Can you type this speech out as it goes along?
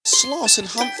Sloss and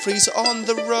Humphreys on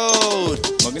the road.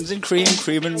 Muggins and cream,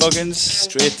 cream and muggins,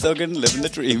 straight thuggin', living the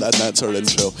dream. That's our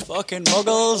intro. Fucking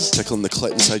muggles. Tickling the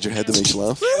clit inside your head that makes you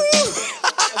laugh.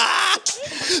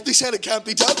 They said it can't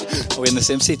be done. Are we in the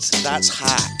same seats? That's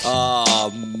hack.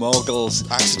 Ah, muggles.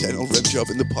 Accidental rim job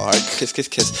in the park. Kiss, kiss,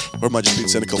 kiss. Or am I just being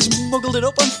cynical? Muggled it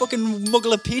up on fucking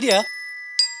Mugglepedia.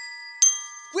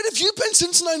 Where have you been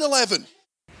since 9/11?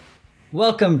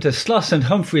 Welcome to Sloss and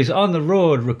Humphreys on the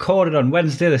Road, recorded on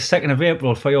Wednesday the 2nd of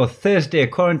April for your Thursday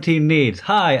quarantine needs.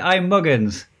 Hi, I'm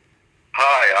Muggins.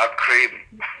 Hi, I'm Cream.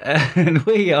 And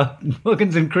we are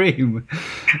Muggins and Cream. Well,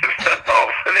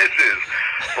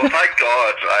 thank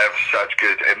God I have such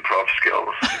good improv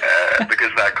skills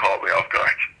because that caught me off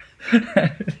guard.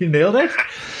 You nailed it?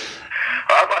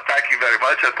 Well, thank you very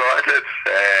much. I thought I did.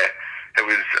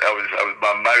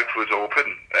 My mouth was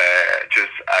open,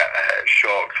 just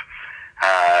shocked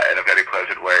in a very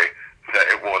pleasant way that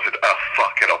it wasn't a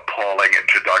fucking appalling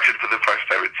introduction for the first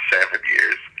time in 7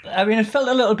 years. I mean, it felt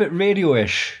a little bit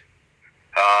radio-ish.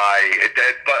 Aye, it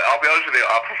did, but I'll be honest with you,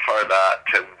 I prefer that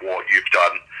to what you've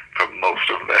done for most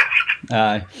of this.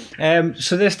 Aye.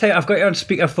 So this time I've got you on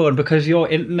speakerphone because your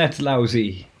internet's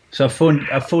lousy. So I've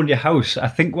phoned your house. I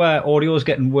think our audio's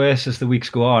getting worse as the weeks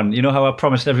go on. You know how I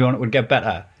promised everyone it would get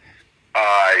better?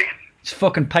 Aye. It's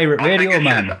fucking pirate radio,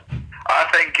 man. I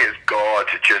think it's God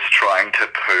just trying to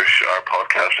push our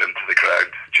podcast into the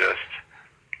ground.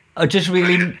 Just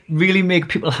really make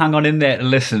people hang on in there to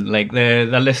listen. Like they're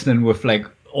listening with like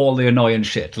all the annoying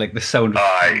shit, like the sound.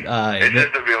 Aye. It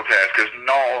is the real test because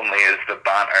not only is the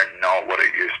banter not what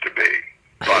it used to be,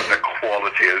 but the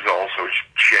quality is also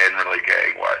generally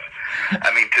getting worse.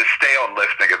 I mean, to stay on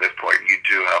listening at this point, you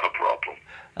do have a problem.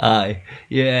 Aye.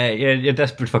 Yeah, you're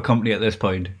desperate for company at this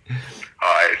point.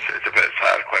 Aye, it's a bit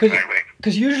sad, quite frankly.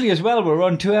 Because usually as well, we're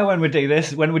on tour when we do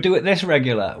this. When we do it this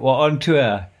regular, we're on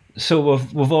tour. So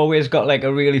we've always got like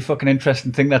a really fucking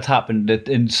interesting thing that's happened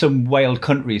in some wild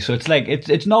country. So it's like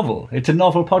it's novel. It's a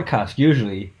novel podcast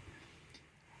usually.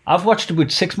 I've watched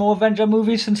about 6 more Avenger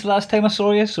movies since the last time I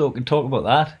saw you, so we can talk about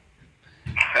that.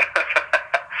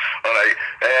 All right,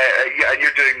 and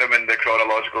you're doing them in the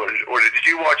chronological order. Did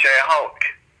you watch Hulk?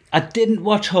 I didn't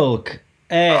watch Hulk.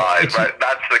 Right,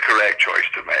 that's the correct choice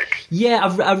to make. Yeah,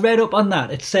 I read up on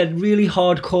that. It said really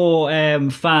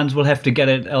hardcore fans will have to get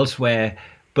it elsewhere,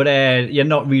 but you're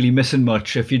not really missing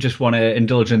much if you just want to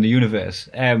indulge in the universe.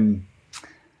 It's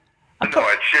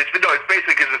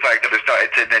basically because of the fact that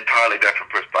it's an entirely different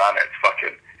Bruce Banner.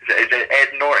 Is it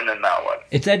Ed Norton in that one?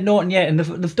 It's Ed Norton, yeah, and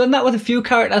they've done that with a few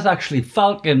characters actually.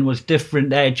 Falcon was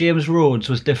different. James Rhodes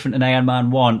was different in Iron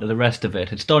Man 1 to the rest of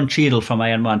it. It's Don Cheadle from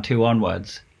Iron Man 2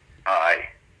 onwards. Aye.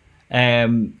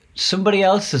 Somebody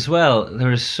else as well.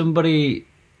 There is somebody.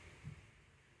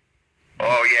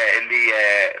 Oh yeah, in the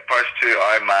first 2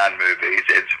 Iron Man movies,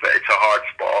 it's a hard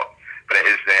spot, but it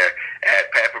is there.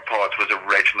 Pepper Potts was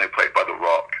originally played by The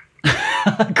Rock.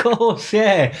 Of course,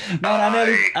 yeah.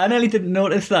 Man, I nearly didn't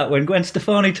notice that when Gwen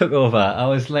Stefani took over. I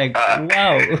was like,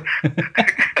 wow.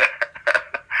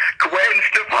 Gwen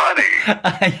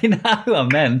Stefani. You know who I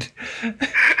meant.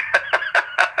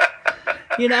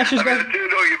 You know, I do know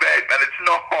you meant, and it's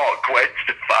not Gwen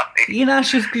Stefani. You know,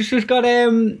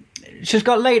 she's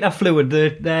got lighter fluid.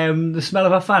 The smell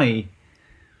of her fanny.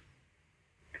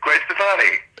 Gwen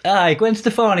Stefani. Aye, Gwen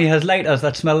Stefani has lighters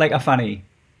that smell like a fanny.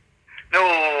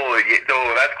 No,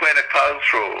 that's Gwyneth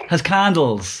Paltrow. Has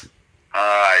candles.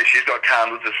 Aye, she's got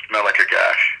candles that smell like a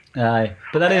gash. Aye,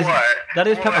 but that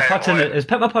is Pepper Potts in it. Is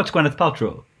Pepper Potts Gwyneth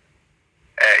Paltrow?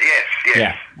 Yes.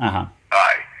 Yeah. Aye.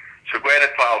 So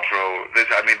Gwyneth Paltrow. This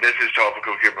is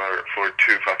topical humor for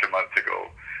 2 fucking months ago.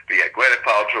 But yeah, Gwyneth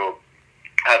Paltrow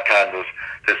has candles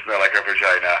that smell like her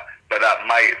vagina. But that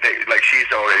she's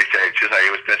already said, she's like,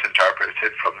 it was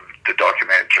misinterpreted from the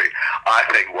documentary. I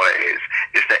think what it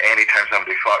is that anytime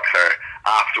somebody fucks her,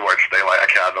 afterwards they light a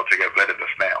candle to get rid of the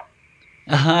smell.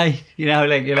 Aye, you know,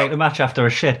 like the match after a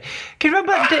shit. Can you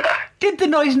remember, did the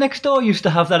Noise Next Door used to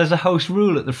have that as a house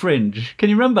rule at the Fringe? Can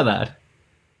you remember that?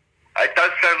 It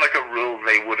does sound like a rule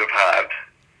they would have had.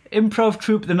 Improv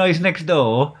troupe The Noise Next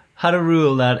Door had a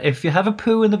rule that if you have a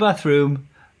poo in the bathroom,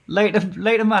 light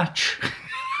a match.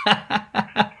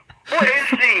 What is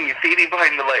the theory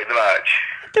behind the light of the match?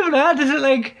 I don't know.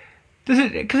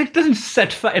 Because it doesn't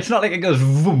set fire. It's not like it goes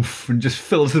woof and just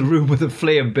fills the room with a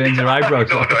flame, burns your eyebrows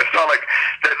no, off. No, it's not like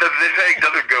the thing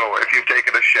doesn't go. If you've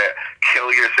taken a shit,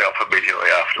 kill yourself immediately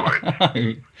afterwards.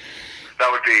 That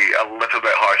would be a little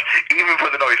bit harsh. Even for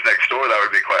the Noise Next Door, that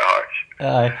would be quite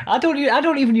harsh. I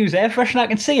don't even use air freshener. I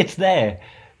can see it's there,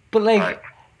 but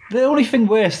the only thing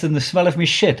worse than the smell of me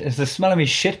shit is the smell of me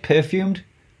shit perfumed.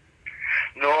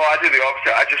 No, I do the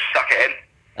opposite. I just suck it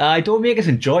in. Don't make us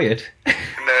enjoy it. No,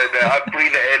 I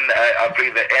breathe it in. I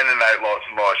breathe it in and out lots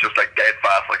and lots, just like dead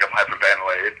fast, like I'm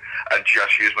hyperventilating, and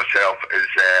just use myself as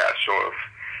a sort of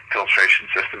filtration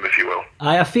system, if you will.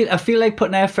 I feel like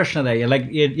putting air freshener there.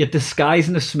 You're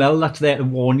disguising the smell that's there to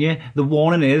warn you. The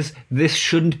warning is this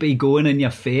shouldn't be going in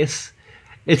your face.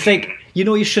 It's like,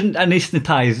 you shouldn't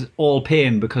anaesthetise all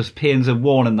pain because pain's a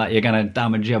warning that you're going to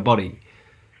damage your body.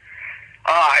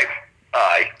 Aye.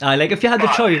 Like if you had the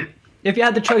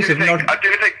choice, of not. I do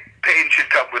think pain should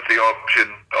come with the option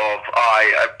of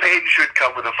pain should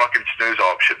come with a fucking snooze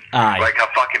option. Aye. Like I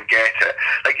fucking get it.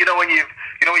 Like when you've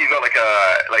got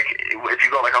if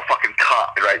you've got like a fucking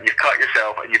cut, right? You've cut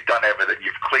yourself and you've done everything.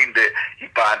 You've cleaned it,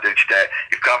 you've bandaged it,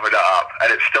 you've covered it up,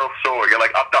 and it's still sore. You're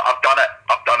like, I've done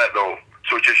it though.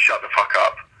 So just shut the fuck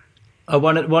up.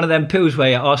 One of them poos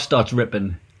where your arse starts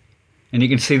ripping, and you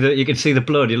can see the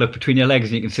blood. You look between your legs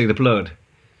and you can see the blood.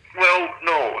 Well,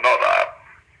 no, not that.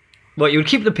 What, you would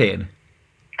keep the pain?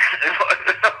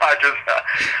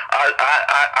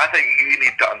 I think you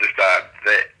need to understand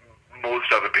that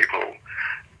most other people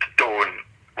don't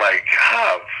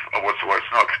have what's the word?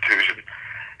 It's not contusion.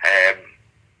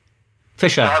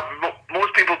 Fissure.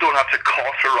 Most people don't have to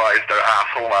cauterize their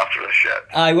asshole after this shit.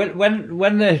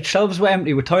 When the shelves were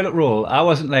empty with toilet roll, I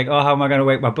wasn't like, oh, how am I going to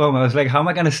wake my bum? I was like, how am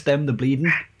I going to stem the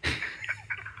bleeding?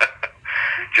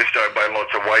 Just start buying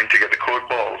lots of wine to get the cold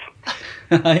balls.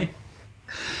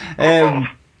 I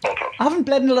haven't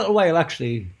bled in a little while,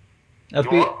 actually.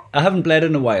 I haven't bled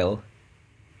in a while.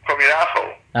 From your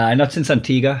asshole? Not since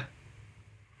Antigua.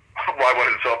 Why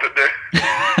wouldn't stop it there?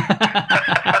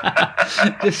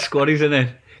 Just squaddies in it.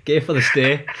 Gay for the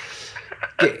stay.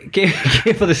 Gay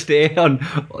for the stay on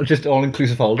just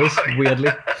all-inclusive holidays, weirdly.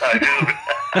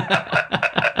 Instead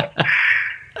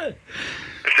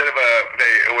of a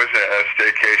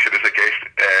staycation, it's a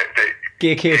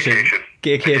gaycation.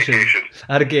 Gaycation.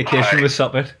 I had a gaycation with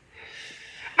Soppet.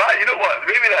 Man, you know what?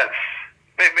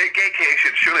 Maybe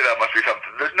gaycation, surely that must be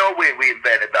something. There's no way we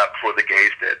invented that before the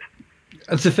gays did.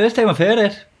 It's the first time I've heard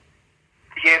it.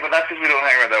 Yeah, but that's because we don't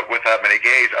hang around with that many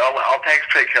gays. I'll text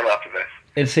Craig Hill after this.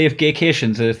 And see if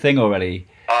gaycation's a thing already.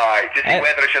 To see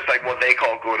whether it's just like what they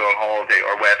call going on holiday,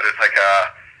 or whether it's like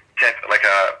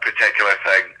a particular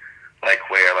thing, like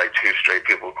where like two straight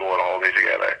people go on holiday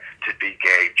together to be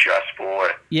gay just for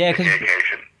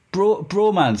gaycation.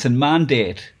 Bromance and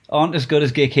mandate aren't as good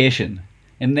as gaycation,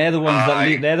 and they're the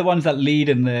ones that lead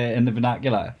in the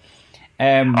vernacular.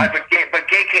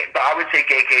 But I would say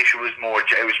gaycation was more.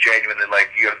 It was genuinely like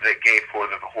you're the gay for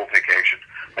the whole vacation.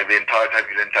 Like the entire time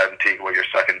you're in Antigua, you're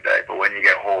sucking dick. But when you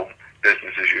get home,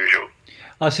 business as usual.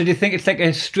 Oh, so do you think it's like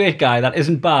a straight guy that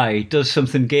isn't bi does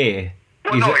something gay?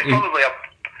 Well, he's probably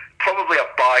a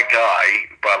bi guy,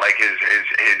 but like his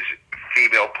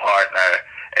female partner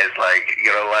is like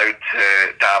you're allowed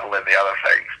to dabble in the other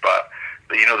things, but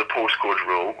the postcode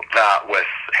rule that with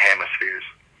hemispheres.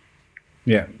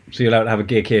 Yeah, so you're allowed to have a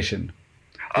gaycation.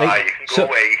 You can go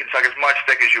away. You can suck as much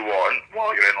dick as you want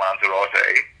while you're in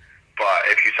Lanzarote, but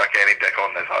if you suck any dick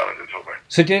on this island, it's over.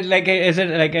 So is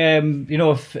it like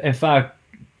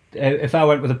if I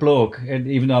went with a bloke, and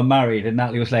even though I'm married, and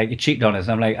Natalie was like, "You cheated on us,"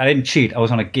 and I'm like, "I didn't cheat. I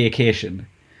was on a gaycation."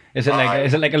 Is it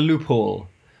like a loophole?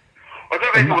 I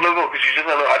don't think it's a loophole because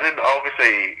I didn't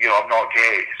obviously. I'm not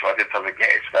gay, so I did something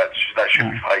gay. So that should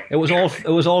be fine. It was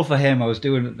all for him. I was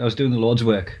doing the Lord's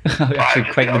work. Actually,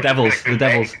 quite the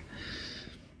devils.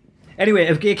 Anyway,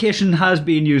 if gaycation has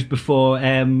been used before,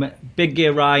 Big Gay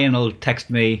Ryan will text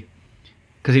me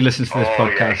because he listens to this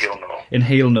podcast, and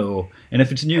he'll know. And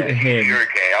if it's new to him, you're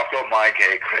gay. I've got my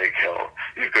gay Craig Hill.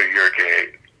 You've got your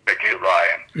gay Big Gay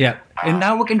Ryan. Yeah, and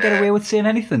now we can get away with saying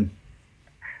anything.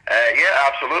 Yeah,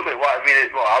 absolutely. Well, I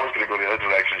was going to go the other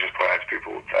direction, just point out to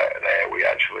people that we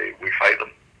fight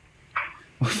them.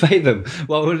 We fight them.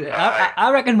 Well,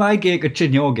 I reckon my gay could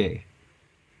chin your gay.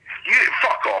 You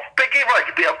fuck off. Big Gay Ryan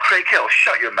could beat up Craig Hill.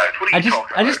 Shut your mouth. What are you talking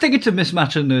about? I just think it's a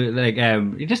mismatch in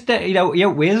the you just he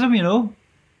outweighs him, No,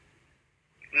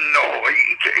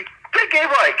 Big Gay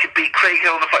Ryan could beat Craig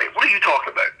Hill in a fight. What are you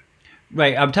talking about?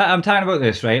 Right, I'm talking about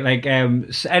this, right? Like,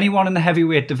 anyone in the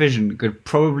heavyweight division could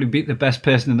probably beat the best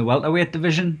person in the welterweight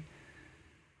division.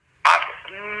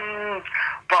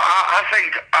 But I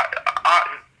think,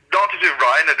 not to do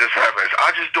Ryan a disservice,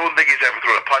 I just don't think he's ever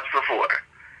thrown a punch before.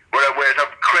 Whereas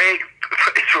Craig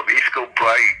is from East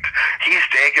Kilbride, he's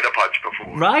taken a punch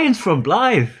before. Ryan's from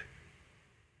Blythe.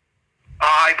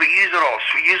 Aye, but yous are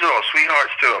all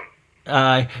sweethearts to him.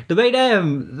 Aye,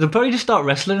 they'll probably just start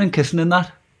wrestling and kissing in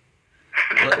that.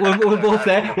 We're both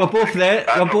there. Just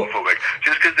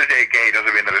because they're gay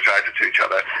doesn't mean they're attracted to each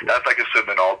other. That's like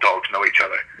assuming all dogs know each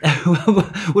other.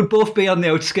 We'd both be on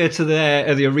the outskirts of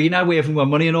the arena, waving my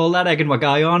money and all that, egging my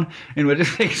guy on, and we're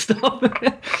just like, stop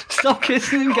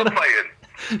kissing him, get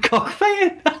Cockfighting.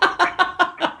 cockfighting.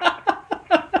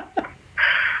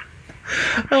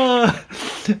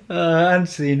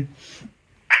 Unseen.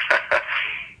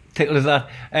 Tickle is that.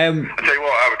 I tell you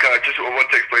what, I just want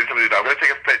to explain something now. I'm going to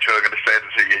take a picture, I'm going to send it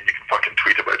to you, and you can fucking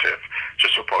tweet about it,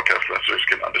 just so podcast listeners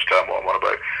can understand what I'm on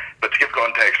about. But to give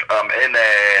context, I'm in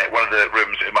one of the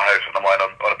rooms in my house, and I'm lying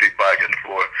on a big bag on the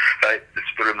floor. Right? It's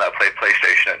the room that I play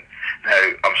PlayStation in.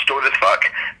 Now, I'm stoned as fuck.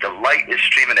 The light is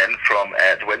streaming in from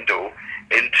the window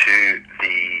into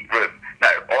the room.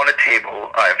 Now, on a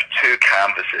table, I have two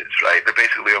canvases, right? They're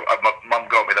basically, my mum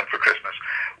got me them for Christmas.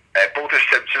 Both are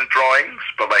Simpsons drawings,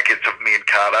 but like it's of me and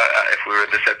Cara if we were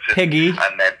in the Simpsons. Piggy.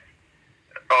 And then,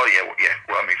 oh yeah,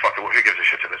 well, I mean, fuck it, who gives a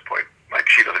shit at this point? Like,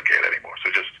 she doesn't care anymore,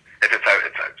 so just, if it's out,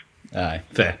 it's out. Aye,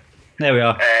 fair. There we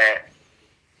are.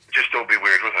 Just don't be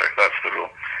weird with her, that's the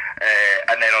rule.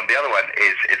 And then on the other one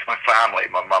it's my family,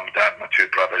 my mum, dad, my two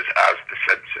brothers as the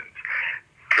Simpsons,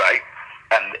 right?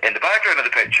 And in the background of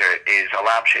the picture is a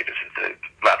lampshade. This is the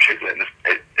lampshade lit is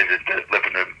in the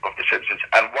living room of the Simpsons.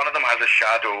 And one of them has a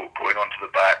shadow going onto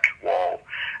the back wall,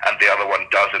 and the other one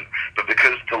doesn't. But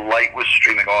because the light was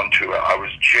streaming onto it, I was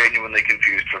genuinely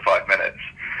confused for 5 minutes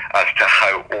as to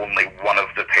how only one of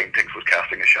the paintings was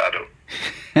casting a shadow.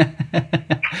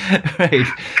 Right.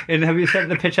 And have you sent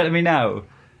the picture to me now?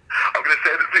 I'm going to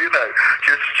send it to you now.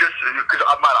 Just because,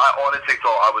 man, I honestly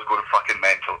thought I was going fucking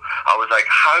mental. I was like,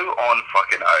 how on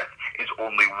fucking earth is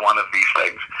only one of these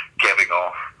things giving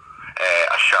off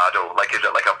a shadow? Like, is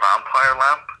it like a vampire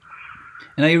lamp?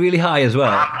 And are you really high as well?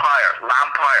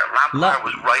 Lampire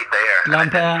was right there.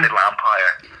 Lampire.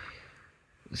 Lampire.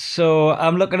 So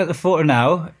I'm looking at the photo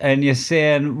now, and you're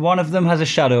saying one of them has a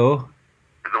shadow.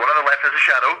 The one on the left has a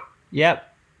shadow. Yep.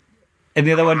 And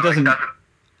the other one doesn't.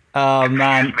 Oh,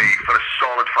 man. Excuse me for a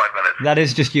solid 5 minutes. That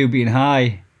is just you being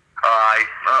high. Aye.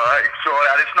 So,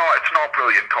 and it's not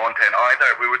brilliant content either.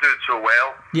 We were doing so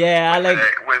well. Yeah, I like.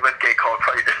 With gay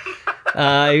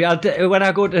cockfighting. When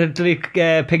I go to delete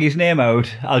Piggy's name out,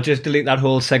 I'll just delete that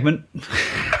whole segment.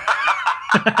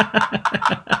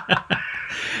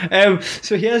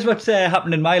 So here's what's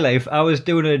happened in my life. I was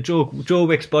doing a Joe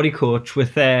Wicks body coach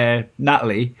with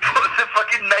Natalie. What's the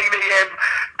fucking 9 a.m.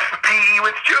 PE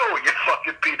with Joe, you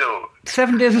fucking pedo?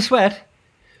 7 days of sweat.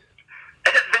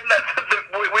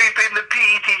 We've been the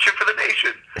PE teacher for the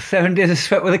nation. 7 days of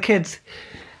sweat with the kids.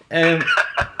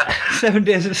 7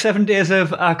 days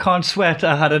of I can't sweat.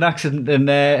 I had an accident in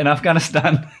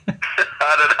Afghanistan. I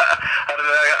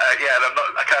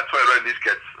can't sweat around these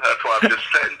kids. That's why I'm just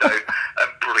sitting down and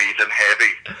breathing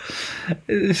heavy.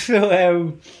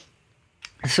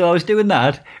 So I was doing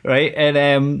that, right?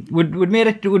 And we'd made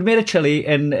a chili,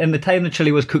 and in the time the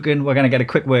chili was cooking, we're gonna get a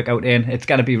quick workout in. It's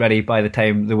gonna be ready by the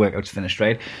time the workout's finished,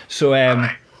 right? So I'm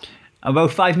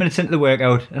about 5 minutes into the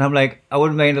workout, and I'm like, I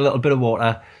wouldn't mind a little bit of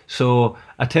water. So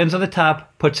I turns on the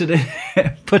tap, puts it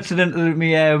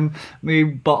into me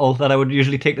bottle that I would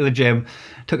usually take to the gym.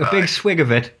 Took a big swig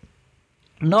of it.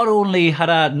 Not only had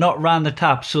I not ran the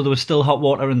tap, so there was still hot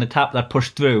water in the tap that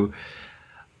pushed through,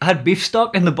 I had beef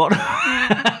stock in the bottom. I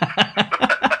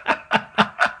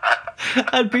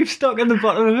had beef stock in the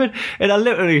bottom of it, and I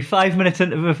literally 5 minutes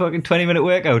into a fucking 20-minute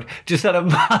workout just had a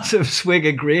massive swig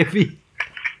of gravy.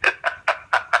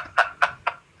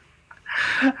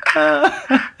 Just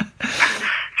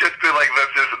be like,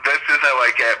 this is how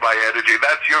I get my energy.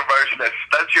 That's your version of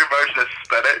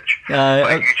spinach.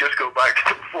 Like, you just go back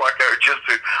to the workout, just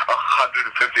do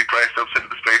 150 press-ups into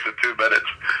the space of 2 minutes.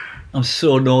 I'm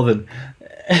so northern.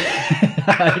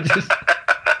 I just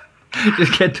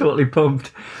get totally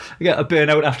pumped. I get a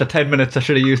burnout after 10 minutes. I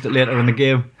should have used it later in the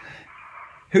game.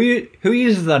 Who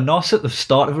uses their NOS at the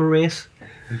start of a race?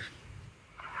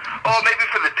 Oh, maybe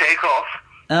for the takeoff.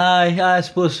 I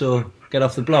suppose so. Get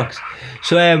off the blocks.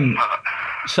 So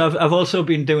I've also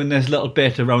been doing this little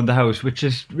bit around the house, which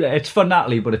it's for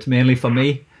Natalie, but it's mainly for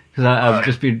me. Because I've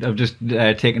just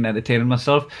taken entertaining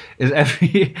myself. I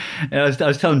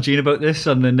was telling Jean about this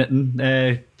on the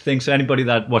knitting thing. So anybody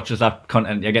that watches that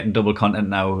content, you're getting double content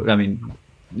now. I mean,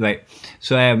 right.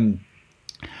 So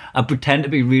I pretend to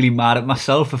be really mad at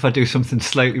myself if I do something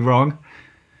slightly wrong.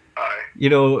 You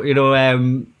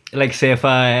know. Like say if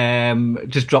I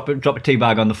just drop a tea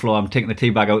bag on the floor, I'm taking the tea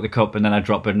bag out of the cup and then I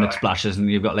drop it and it splashes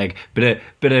and you've got like bit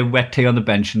of wet tea on the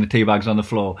bench and the tea bag's on the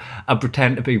floor. I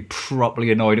pretend to be properly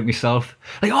annoyed at myself.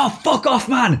 Like, oh, fuck off,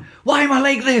 man! Why am I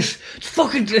like this? It's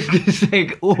fucking just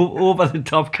like over the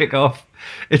top kick off.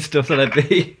 It's stuff that I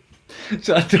do.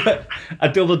 So I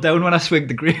double down when I swig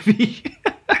the gravy.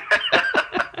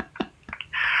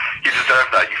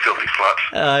 Filthy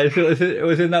sluts. It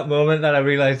was in that moment that I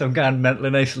realised I'm going mental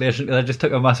in isolation because I just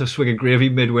took a massive swig of gravy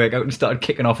mid-workout and started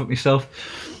kicking off at myself.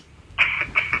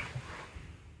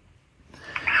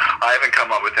 I haven't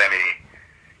come up with any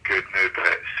good new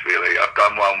bits, really. I've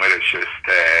done one where it's just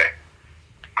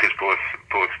because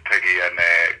both Piggy and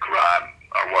Grant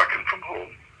are working from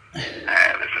home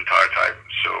this entire time.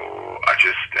 So I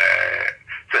just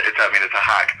it's a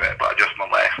hack bit, but I just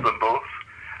molest them both.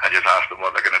 I just ask them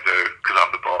what they're going to do because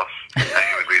I'm the boss, and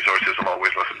human resources will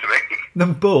always listen to me.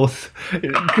 Them both.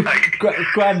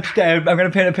 Grant, I'm going to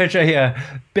paint a picture here.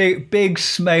 Big,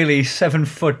 smiley,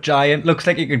 7-foot giant. Looks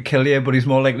like he could kill you, but he's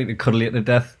more likely to cuddle you to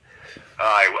death.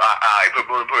 Aye, but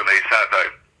more importantly, he sat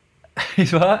down.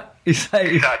 He's what? He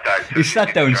sat down. He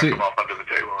sat down, so under the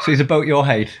table, so he's about your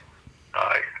height.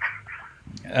 Aye.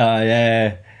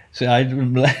 Yeah. So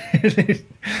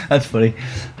that's funny.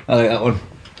 I like that one.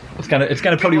 It's kind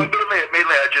of probably. Mainly,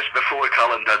 I just before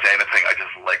Cullen does anything, I just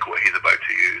like what he's about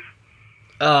to use.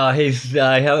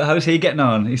 How's he getting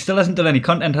on? He still hasn't done any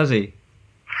content, has he?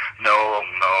 No,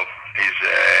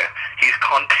 he's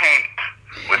content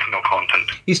with no content.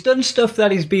 He's done stuff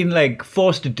that he's been like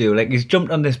forced to do. Like he's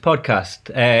jumped on this podcast.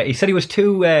 He said he was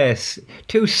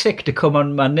too sick to come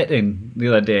on my knitting the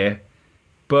other day,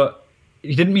 but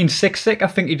he didn't mean sick. I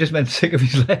think he just meant sick of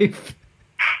his life.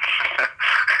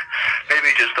 Maybe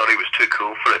he just thought he was too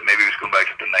cool for it. Maybe he was going back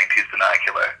to the 90s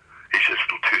vernacular. He's just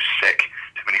still too sick.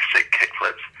 Too many sick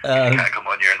kickflips. You can't come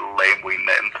on here and lame wee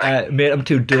knitting thing. Mate, I'm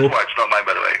too dope. It's not mine,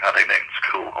 by the way. I think knitting's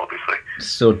cool, obviously.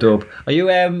 So dope. Are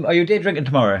you day drinking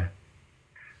tomorrow?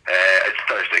 It's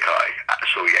Thursday, Kai.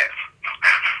 So yes.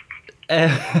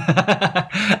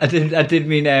 I did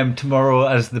mean tomorrow,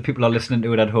 as the people are listening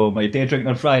to it at home. Are you day drinking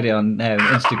on Friday on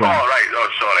Instagram? Oh, right. Oh,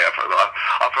 sorry.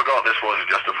 I forgot this wasn't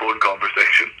just a phone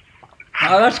conversation.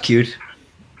 Oh, that's cute.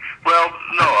 Well,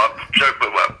 no, I've been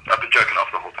joking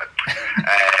off the whole time.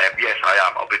 Yes, I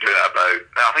am. I'll be doing it about,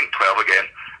 I think, 12 again.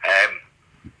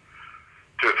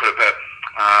 Do it for a bit.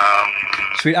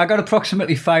 Sweet. I got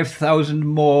approximately 5,000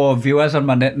 more viewers on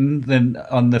my knitting than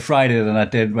on the Friday than I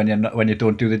did when you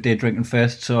don't do the day drinking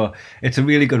first. So it's a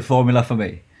really good formula for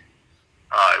me.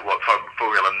 Aye, what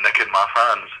formula? Nicking my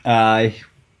fans? Aye.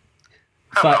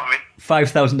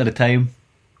 5,000 at a time.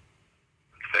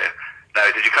 Fair.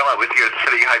 Now, did you come up with your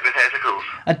 3 hypotheticals?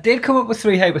 I did come up with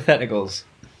 3 hypotheticals.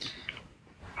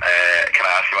 Can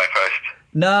I ask you my first?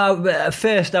 No,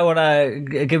 first I want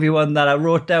to give you one that I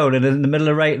wrote down, and in the middle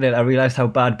of writing it, I realised how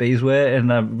bad bees were,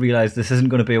 and I realised this isn't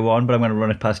going to be a one, but I'm going to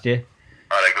run it past you.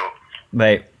 Alright, go.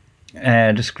 Right.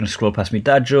 Just going to scroll past me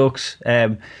dad jokes.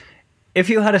 If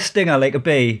you had a stinger like a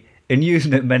bee, and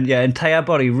using it meant your entire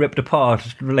body ripped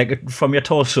apart like from your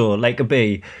torso like a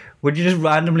bee, would you just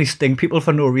randomly sting people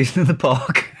for no reason in the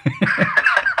park?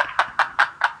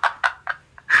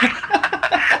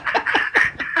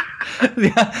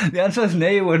 The answer is no,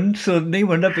 you wouldn't. So no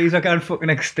wonder bees are going fucking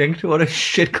extinct. What a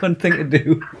shit cunt thing to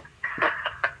do.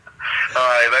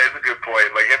 Aye, that is a good point.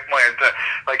 Like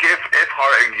if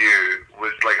hurting you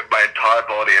was like my entire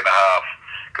body in half,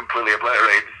 completely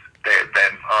obliterated,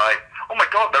 then oh my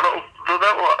god, they're little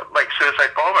like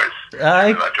suicide bombers.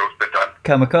 Aye. That joke's been done.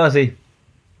 Kamikaze.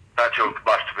 That joke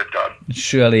must have been done.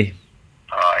 Surely.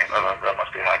 Aye, that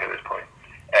must be a hack at this point.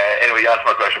 Anyway, you answered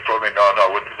my question for me. No, I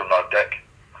wouldn't, because I'm not a dick.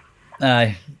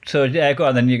 Aye. So yeah, go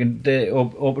on then. You can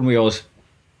open with yours.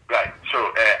 Right. So,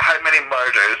 how many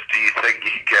murders do you think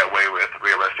you could get away with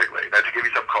realistically? Now, to give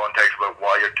you some context about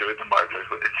why you're doing the murders,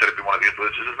 instead of being one of these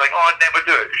losers, it's like, oh, I'd never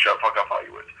do it. You shut fuck up, how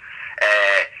you would.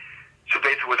 So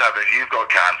basically, what's happening is you've got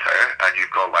cancer and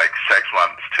you've got like 6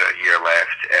 months to a year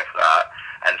left, if that,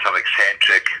 and some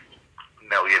eccentric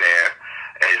millionaire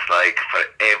is like, for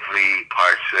every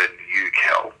person you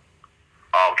kill,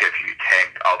 I'll give 10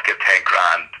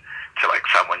 grand to like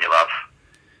someone you love.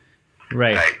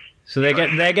 Right. So they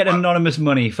get anonymous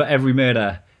money for every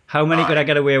murder. How many could I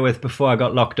get away with before I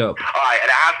got locked up? Aye, and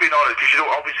it has been honest, because you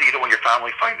don't want your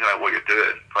family finding out what you're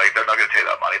doing. Like, they're not going to take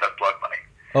that money. That's blood money.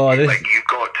 Oh, you've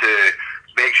got to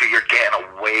make sure you're getting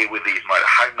away with these murders.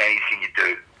 How many can you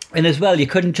do? And as well, you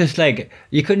couldn't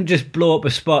just blow up a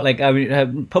spot. Like, I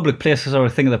mean, public places are a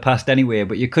thing of the past anyway,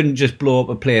 but you couldn't just blow up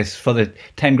a place for the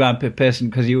 10 grand per person,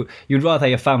 because you'd rather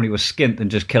your family was skint than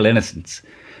just kill innocents.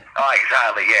 Oh,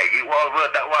 exactly, yeah.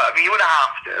 I mean, you wouldn't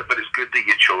have to, but it's good that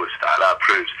you chose that. That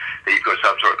proves that you've got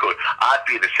some sort of code. I'd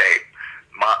be the same.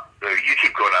 You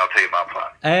keep going, I'll tell you my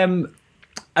plan.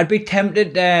 I'd be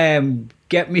tempted to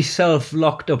get myself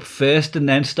locked up first and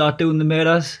then start doing the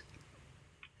murders.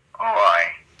 Oh,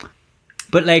 aye.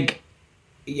 But, like,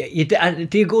 do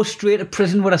you go straight to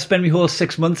prison? Would I spend my whole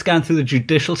 6 months going through the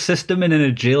judicial system and in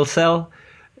a jail cell?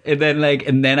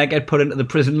 and then I get put into the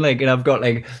prison, like, and I've got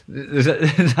like there's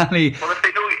only Well, if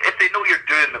they know you're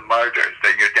doing the murders,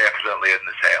 then you're definitely in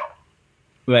the cell.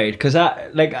 right, because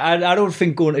I don't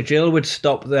think going to jail would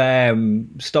stop the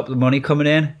money coming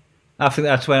in. I think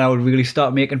that's when I would really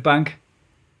start making bank.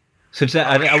 So it's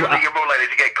Surely you're more likely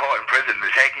to get caught in prison. The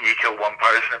second you kill one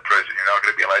person in prison, you're not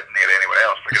going to be allowed near anywhere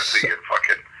else. They're going to see you in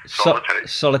fucking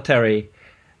solitary.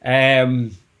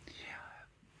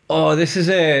 This is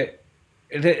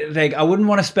I wouldn't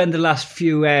want to spend the last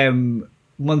few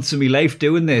months of my life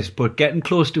doing this, but getting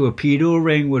close to a pedo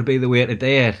ring would be the way to do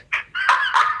it.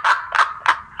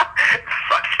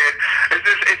 Fucking, is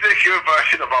this your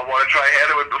version of I want to try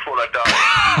heroin before I die?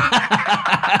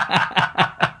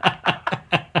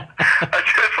 I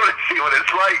just want to see what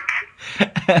it's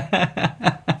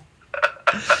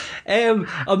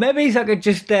like. Or maybe I could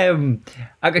just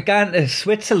I could go into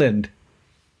Switzerland,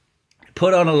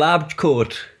 put on a lab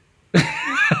coat. Now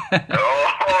you're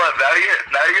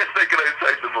thinking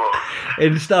outside the box.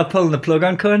 And start pulling the plug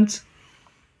on cunts.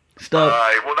 Well,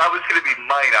 that was going to be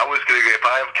mine. I was going to go, if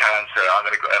I have cancer, I'm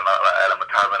going to go, and I'm a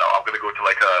terminal, I'm going to go to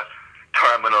like a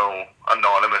terminal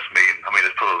anonymous meeting. I mean,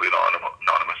 it's probably not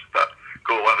anonymous, but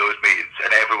go to one of those meetings,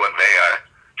 and everyone there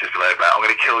just be like, right, I'm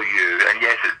going to kill you. And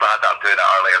yes, it's bad that I'm doing it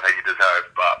earlier than you deserve,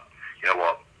 but you know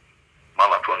what? My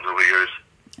loved ones will be yours.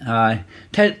 Aye,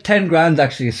 10 grand's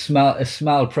actually a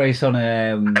small price on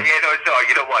a. Yeah, no, it's not.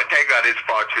 You know what? 10 grand is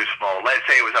far too small. Let's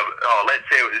say it was. Let's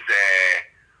say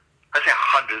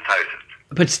 100,000.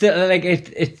 But still, like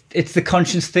it's the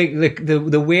conscience thing.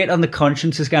 The weight on the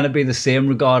conscience is going to be the same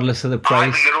regardless of the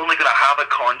price. You're only going to have a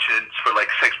conscience for like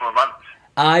 6 more months.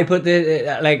 Aye, but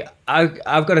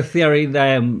I've got a theory.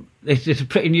 It's a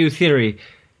pretty new theory.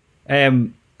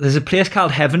 There's a place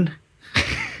called heaven.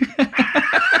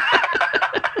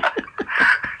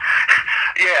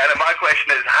 Yeah, and my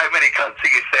question is, how many cunts are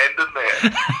you sending there?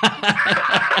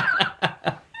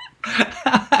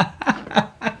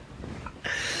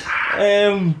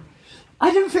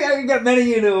 I don't think I can get many,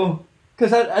 you know,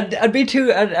 because I'd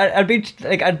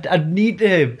need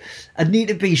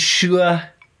to be sure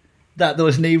that there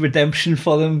was no redemption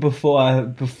for them before I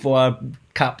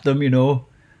capped them, you know.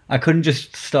 I couldn't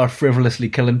just start frivolously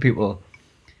killing people.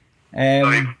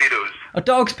 Pedos.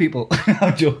 Dogs, people.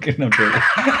 I'm joking. Are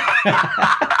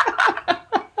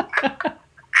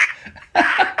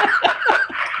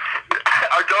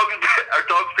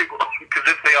dogs people? Because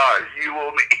if they are, you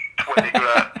owe me 20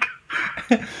 grand.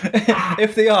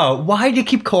 If they are, why do you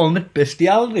keep calling it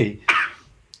bestiality?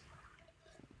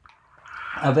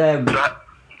 So how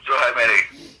many?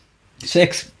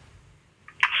 6.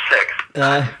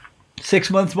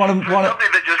 6 months. One. Somebody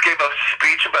that just gave a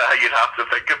speech about how you'd have to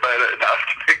think about it and have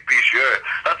to be sure.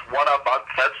 That's 1 a month.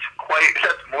 That's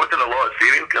more than a lot of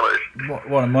serial killers.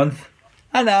 1 a month.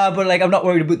 I know, but like I'm not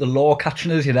worried about the law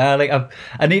catching us, you know. Like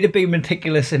I need to be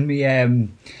meticulous in me. I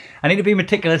need to be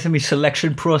meticulous in my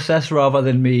selection process rather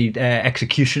than me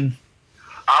execution.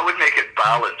 I would make it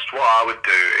balanced. What I would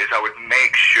do is I would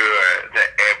make sure that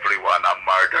everyone I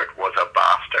murdered was a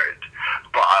bastard,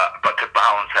 but to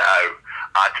balance it out,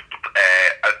 I'd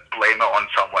blame it on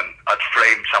someone. I'd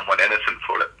frame someone innocent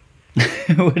for it.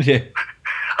 Would you?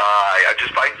 I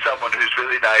just find someone who's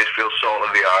really nice, feels salt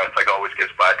of the earth, like always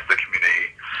gives back to the community,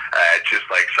 just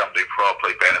like somebody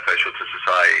properly beneficial to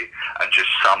society, and just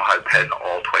somehow pin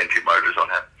all 20 murders on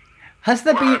him.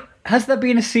 Has there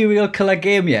been a serial killer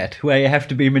game yet where you have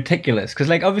to be meticulous? Because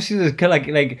like obviously there's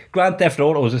like Grand Theft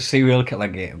Auto is a serial killer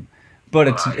game, but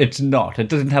it's not. It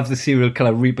doesn't have the serial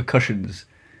killer repercussions.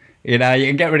 You know, you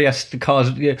can get rid of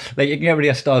cars. Like you can get rid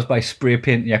of stars by spray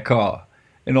painting your car,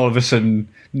 and all of a sudden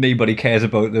nobody cares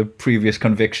about the previous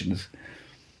convictions.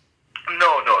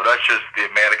 No, that's just the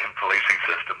American policing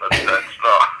system. That's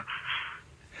not.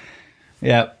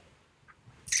 Yeah.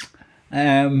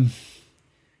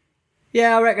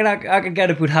 Yeah, I reckon I could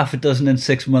get about half a dozen in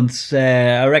 6 months.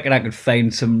 I reckon I could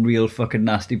find some real fucking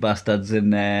nasty bastards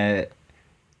and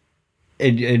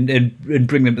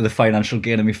bring them to the financial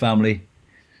gain of my family.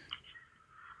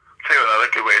 I think another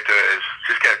good way to do it is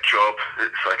just get a job.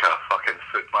 It's like a fucking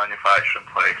food manufacturing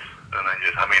place, and then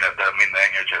then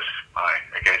you're just, I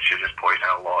guess you're just poisoning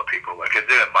a lot of people. Like, if you're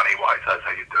doing it money-wise, that's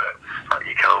how you do it. Like,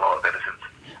 you kill a lot of innocents.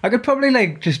 I could probably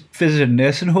like just visit a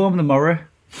nursing home tomorrow.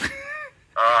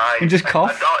 And just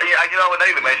cough. You know, not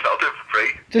even mention it, I'll do it for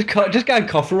free. Just go and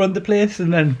cough around the place,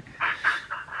 and then.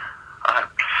 I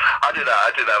do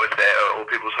that with old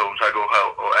people's homes. I go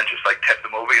and just like tip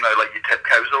them over. You know, like you tip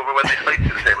cows over when they sleep.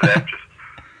 So the same with them. Just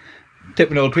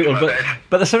tipping old people,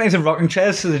 but they're sometimes in rocking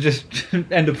chairs, so they just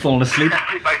end up falling asleep.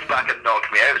 He bites back and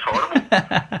knocks me out. It's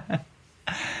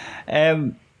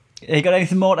horrible. You got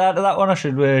anything more to add to that one, or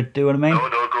should we do what I mean? No,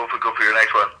 go for your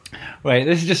next one. Right,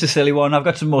 this is just a silly one. I've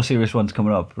got some more serious ones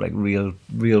coming up, like real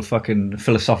fucking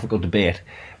philosophical debate.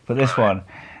 But this one,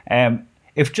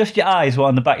 if just your eyes were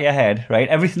on the back of your head, right,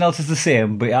 everything else is the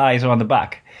same, but your eyes are on the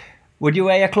back, would you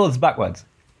wear your clothes backwards?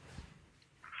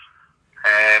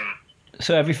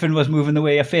 So everything was moving the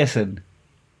way you're facing?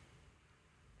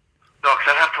 No, because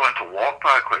I'd have to learn to walk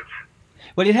backwards.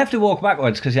 Well, you'd have to walk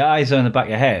backwards because your eyes are on the back of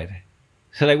your head.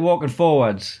 So, like, walking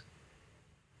forwards,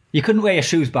 you couldn't wear your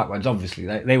shoes backwards, obviously.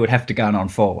 Like, they would have to go on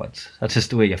forwards. That's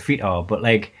just the way your feet are. But,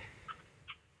 like,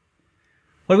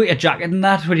 what about your jacket and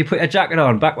that? Would you put your jacket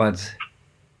on backwards?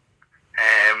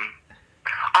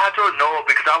 I don't know,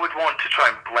 because I would want to try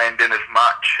and blend in as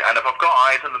much. And if I've got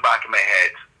eyes on the back of my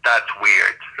head, that's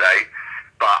weird, right?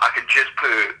 But I can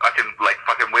like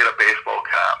fucking wear a baseball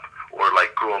cap or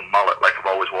like grow a mullet like I've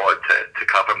always wanted to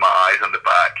cover my eyes on the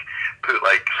back, put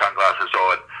like sunglasses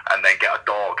on, and then get a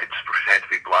dog and just pretend to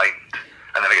be blind.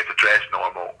 And then I get to dress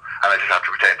normal, and I just have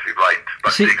to pretend to be blind.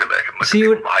 But secretly I can look at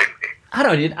people behind me. I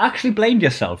don't know, you'd actually blind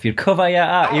yourself. You'd cover your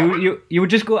eye. You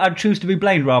would just go, I'd choose to be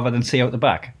blind rather than see out the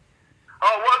back.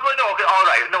 Oh, well, no, okay,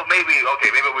 alright. No, maybe we go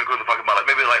to the fucking mullet.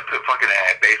 Maybe like put fucking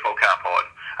baseball cap on,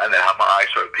 and then have my eyes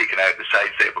sort of peeking out the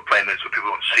sides there, but blending so people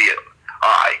don't see it.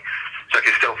 So I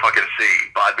can still fucking see,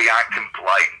 but I'd be acting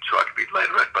blind, so I could be led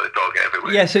around by the dog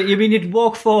everywhere. Yeah, so you mean you'd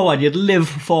walk forward, you'd live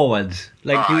forwards.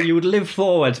 Like, you would live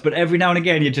forwards, but every now and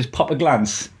again you'd just pop a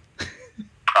glance.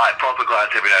 I'd pop a glance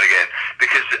every now and again,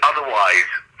 because otherwise,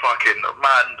 fucking,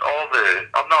 man,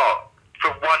 I'm not,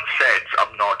 for one sense,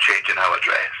 I'm not changing how I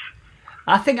dress.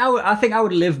 I think I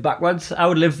would live backwards. I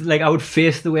would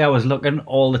face the way I was looking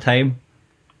all the time.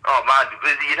 Oh man,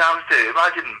 you'd have to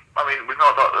imagine. I mean, we've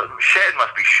not thought that shedding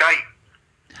must be shite.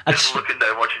 Just looking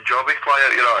down, watching jobbies fly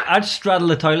out your eyes. I'd straddle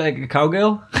the toilet like a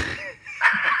cowgirl. That's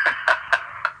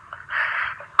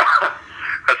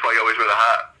why you always wear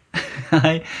the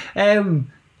hat.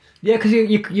 Yeah, because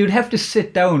you'd have to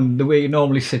sit down the way you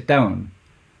normally sit down.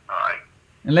 Aye.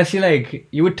 Unless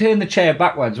you would turn the chair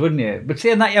backwards, wouldn't you? But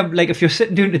saying that, like, if you're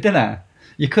sitting down to dinner,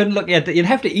 you couldn't look at it. You'd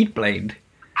have to eat blind.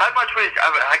 How much would it,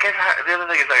 I guess the other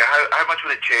thing is, like, how much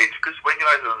would it change? Because when your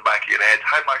eyes are on the back of your head,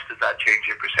 how much does that change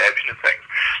your perception of things?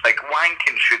 Like,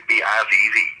 wanking should be as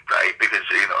easy, right? Because,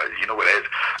 you know what it is.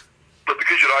 But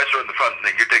because your eyes are on the front and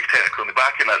then your dick's technically on the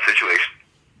back in that situation,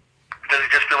 does it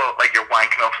just feel like you're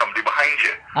wanking off somebody behind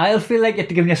you? I'll feel like you're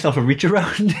giving yourself a reach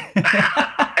around.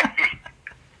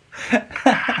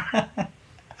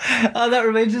 Oh, that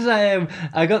reminds us,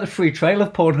 I got the free trial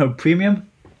of Pornhub Premium.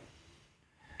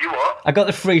 You what? I got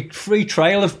the free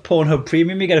trial of Pornhub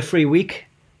Premium. You get a free week.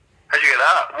 How'd you get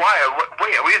that? Why?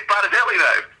 Wait, are we as bad as Italy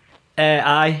now?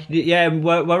 Aye. Yeah,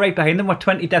 we're right behind them. We're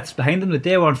 20 deaths behind them. The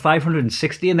day we're on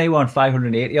 560 and they were on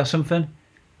 580 or something.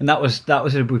 And that was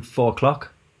at about 4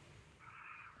 o'clock.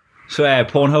 So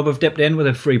Pornhub have dipped in with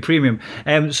a free premium.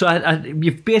 So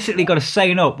you've basically got to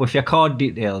sign up with your card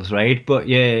details, right? But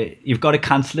you've got to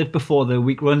cancel it before the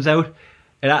week runs out.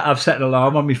 And I've set an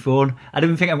alarm on my phone. I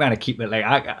don't think I'm going to keep it. Like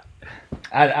I can.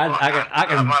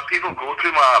 People go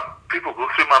through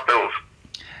my bills.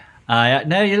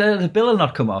 No, the bill will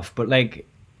not come off. But like,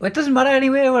 it doesn't matter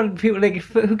anyway. When people like,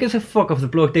 who gives a fuck if the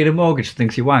bloke did a mortgage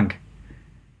thinks you wank?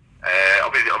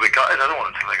 I'll be gutted. I don't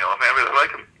want him to think I really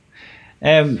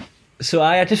like him. So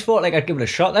I just thought like I'd give it a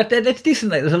shot. It's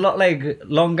decent. Like there's a lot like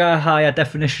longer, higher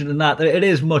definition than that. It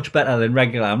is much better than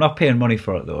regular. I'm not paying money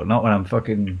for it though. Not when I'm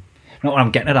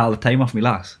getting it all the time off me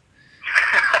lass.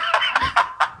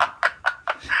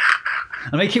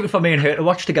 I might keep it for me and her to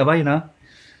watch together, you know.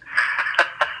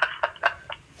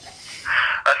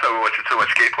 That's why we're watching so much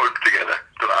skateboard together.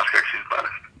 Don't ask her, she's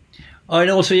embarrassed. Oh, and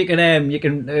also you can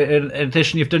in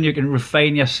addition you can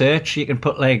refine your search. You can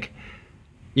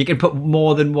put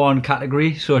more than one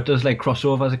category, so it does like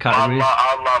crossover as a category.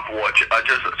 I love watching.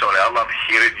 I love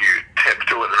hearing you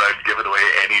tiptoeing around giving away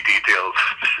any details.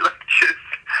 just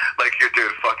like you're doing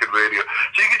fucking radio.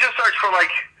 So you can just search for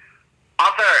like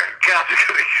other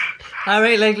categories.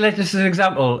 Alright, like just as an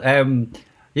example,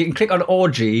 you can click on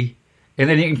orgy and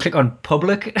then you can click on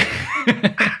public.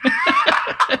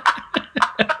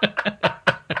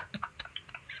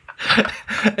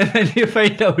 And then you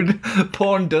find out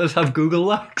porn does have Google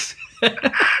Wax.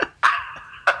 But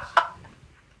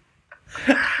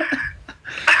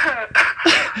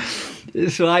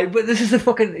this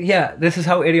is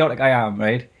how idiotic I am,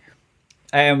 right?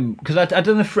 Because I'd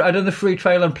done the free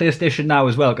trial on PlayStation Now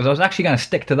as well, because I was actually going to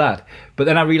stick to that, but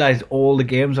then I realised all the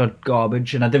games are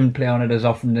garbage, and I didn't play on it as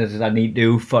often as I need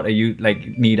to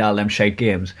need all them shite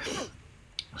games.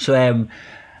 So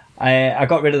I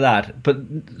got rid of that. But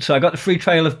so I got the free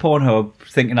trial of Pornhub,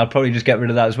 thinking I'll probably just get rid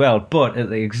of that as well. But at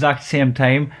the exact same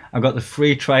time, I got the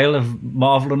free trial of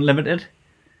Marvel Unlimited.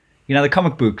 You know, the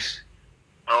comic books.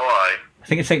 Oh, aye. I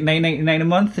think it's like $9.99 a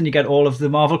month, and you get all of the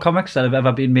Marvel comics that have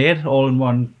ever been made, all in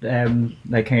one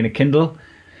like kind of Kindle.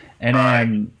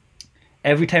 And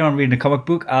every time I'm reading a comic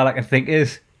book, all I can think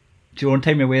is, do you want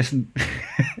time you're wasting?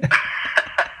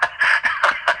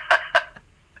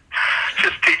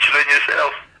 Just teaching on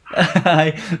yourself.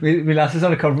 My last is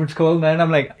on a conference call, and then I'm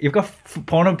like, you've got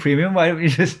Pornhub Premium, why don't you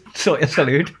just sort your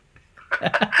salute?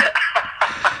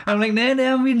 I'm like, no,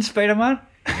 I'm reading Spider-Man.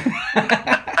 It's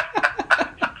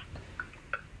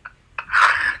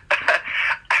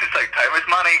like, time is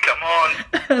money, come on.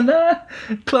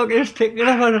 And clock is ticking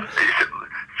up.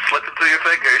 Slipping through your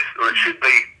fingers, or it should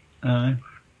be.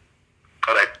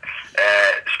 Alright,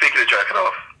 speaking of jerking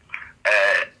off,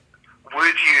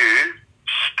 would you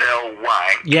still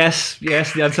wank? Yes, the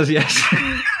answer's yes.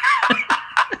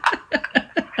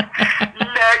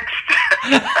 Next.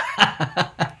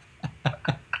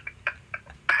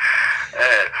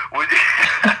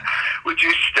 Would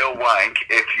you still wank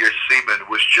if your semen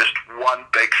was just one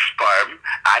big sperm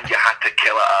and you had to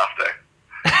kill it after?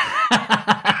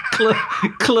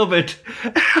 Club it.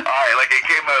 Alright, like it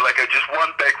came out like just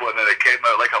one big one and it came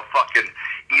out like a fucking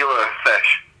eel or a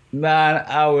fish. Man,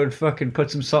 I would fucking put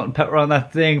some salt and pepper on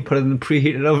that thing, put it in the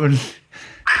preheated oven,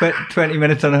 20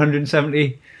 minutes on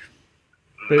 170,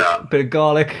 bit of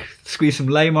garlic, squeeze some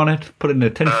lime on it, put it in a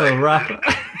tinfoil wrap. And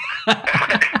then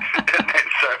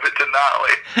serve it to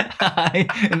Natalie.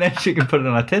 And then she can put it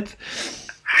on her tits.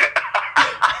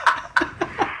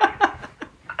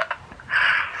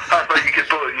 But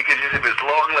you could use, if it's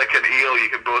long like an eel, you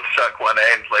can both suck one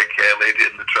end like Lady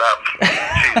in the Tramp.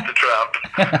 She's the tramp.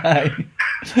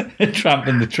 Tramp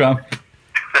in the Tramp.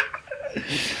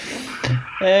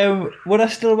 Would I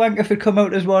still wank if it come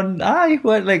out as one? Why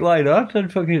not?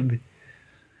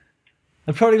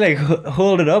 I'd probably like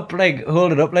hold it up like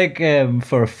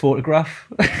for a photograph.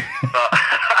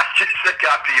 Just like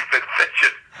after you've been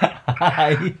fishing.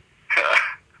 Aye.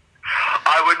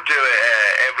 I would do it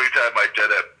every time I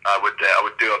did it. I would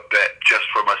do a bit just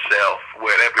for myself,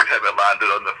 where every time it landed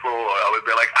on the floor, I would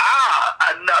be like,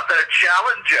 another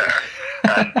challenger,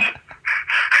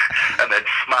 and then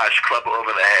smash, club it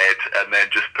over the head, and then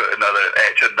just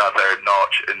etch another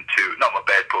notch into not my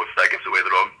bedpost. That gives away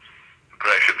the wrong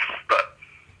impression, but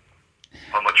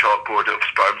on my chalkboard of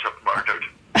sperms I've murdered.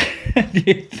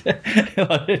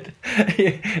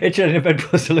 It's in a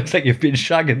bedpost. It looks like you've been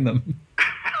shagging them.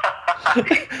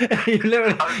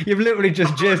 You've literally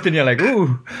just jizzed and you're like,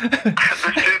 ooh. There's 2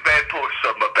 bedposts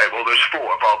on my bed. Well, there's 4,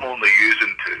 but I'm only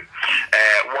using 2.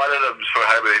 One of them's for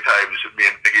how many times me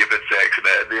and Piggy have been sex in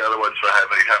it, and the other one's for how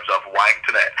many times I've wanked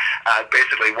in it. And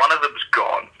basically, one of them's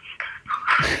gone.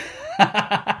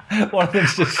 One of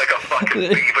them's just... It's like a fucking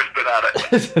beaver's been at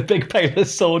it. It's a big pile of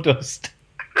sawdust.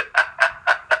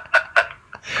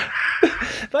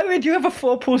 By the way, do you have a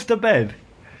 4-poster bed?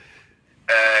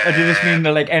 Or do you just mean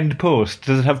the end post?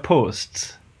 Does it have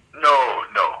posts? No.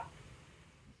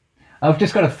 I've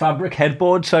just got a fabric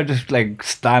headboard, so I just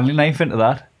Stanley knife into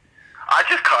that. I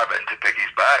just carve it into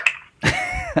Piggy's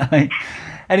back.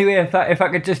 Anyway, if I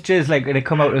could just jizz and it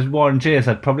come out as one jizz,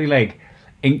 I'd probably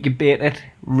incubate it,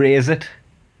 raise it,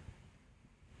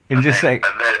 and just and then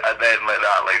let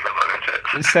that live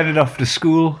it. Send it off to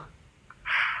school.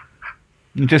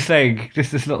 And just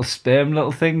this little sperm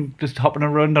little thing just hopping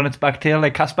around on its back tail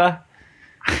like Casper.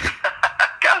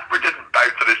 Casper didn't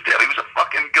bounce on his tail, he was a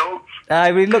fucking goat.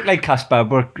 He looked like Casper,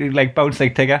 but bounced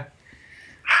like Tigger.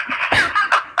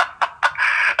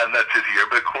 And that's his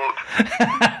yearbook quote.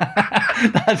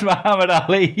 That's Muhammad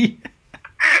Ali.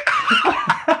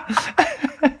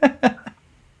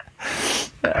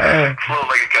 Flow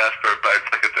like a Casper, bounce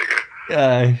like a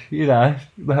Tigger.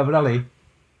 Muhammad Ali.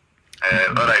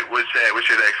 Alright, what's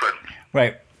your next one?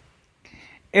 Right.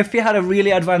 If you had a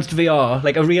really advanced VR,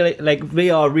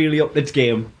 VR really upped its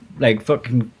game,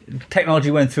 fucking technology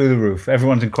went through the roof.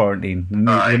 Everyone's in quarantine.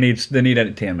 They need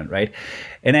entertainment, right?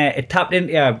 And it tapped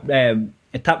into your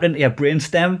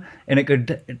brainstem, and it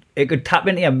could tap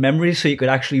into your memories, so you could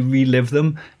actually relive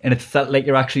them, and it felt like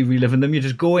you're actually reliving them. You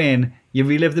just go in, you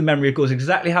relive the memory. It goes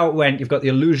exactly how it went. You've got the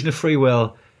illusion of free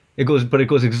will. It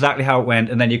goes exactly how it went,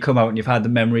 and then you come out and you've had the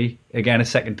memory again a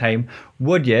second time.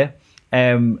 Would you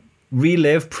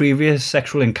relive previous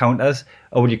sexual encounters,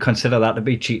 or would you consider that to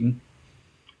be cheating?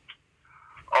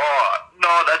 Oh,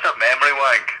 no, that's a memory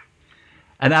wank.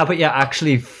 And now, but you're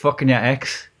actually fucking your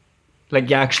ex.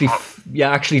 You're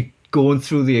actually going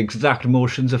through the exact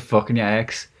motions of fucking your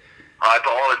ex. But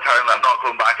all the time, I'm not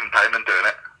going back in time and doing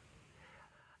it.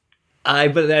 Aye,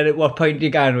 but then at what point do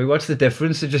you go, what's the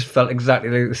difference? It just felt exactly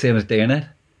like the same as doing it.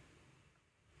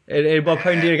 At what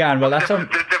point do you go, well, that's The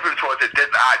difference was it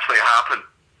didn't actually happen.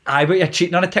 Aye, but you're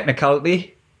cheating on a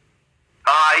technicality.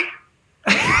 Aye.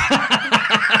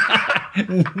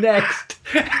 Next.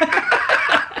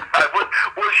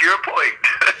 What's your point?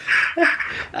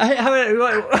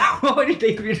 What would you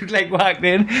think if you just like whacked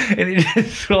in and you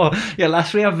just throw your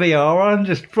last we have VR on,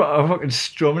 just fucking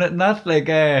strumming it and that, like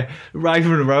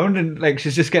riding around, and like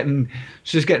she's getting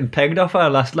pegged off her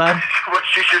last lad. Well,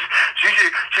 she's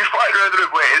flying around the room.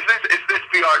 Wait, is this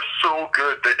VR so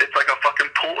good that it's like a fucking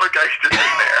poltergeist is in there?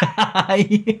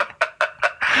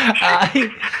 Aye.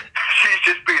 She's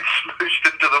just being smooshed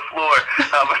into the floor,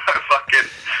 having her fucking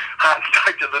hands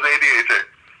tied to the radiator.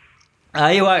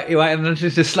 Aye, you are, and then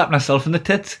she's just slapping herself in the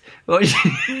tits. Right, so the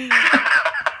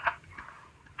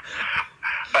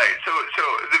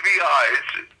VR is,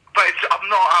 but I'm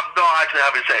not actually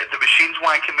having sex. The machine's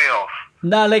wanking me off.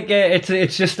 No, like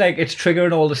it's just like it's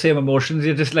triggering all the same emotions.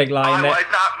 You're just like lying there. It's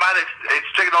not, man. It's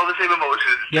triggering all the same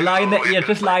emotions. You're lying there. You're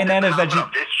just lying there in a veggie.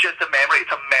 It's just a memory.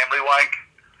 It's a memory wank.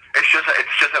 It's just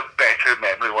a better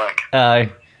memory wank.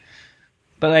 Aye,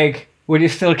 but like, would you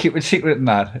still keep it secret in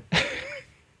that?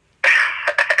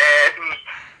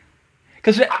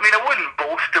 Because I mean, I wouldn't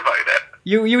boast about it.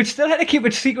 You would still have to keep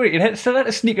it secret. You'd still have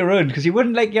to sneak around because you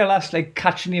wouldn't like your last like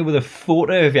catching you with a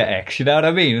photo of your ex. You know what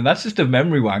I mean? And that's just a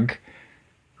memory wank.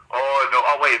 Oh no!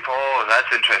 Oh wait,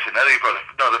 that's interesting. Now you've got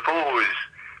the photos.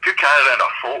 If you carry around a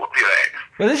photo of your ex.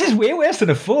 Well, this is way worse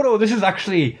than a photo. This is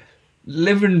actually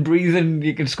living, breathing.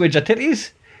 You can squidge your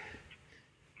titties.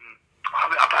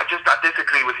 I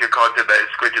disagree with your concept about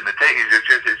squidging the titties.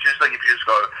 It's just like if you just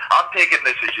got. I'm taking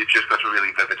this as you've just got a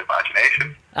really vivid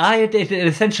imagination. Aye, it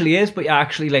essentially is, but you're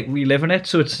actually like reliving it.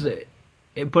 So it's,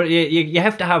 but you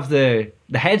have to have the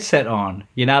headset on.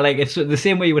 You know, like it's the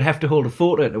same way you would have to hold a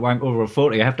photo to wank over a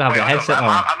photo. You have to have the headset on. Am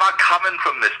I coming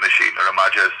from this machine, or am I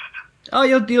just? Oh,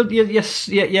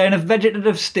 you're in a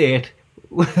vegetative state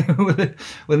with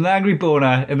an angry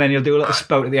boner, and then you'll do a little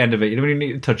spout at the end of it. You don't even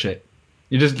need to touch it.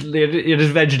 You're just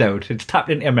vegged out. It's tapped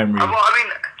into your memory. Well, I mean,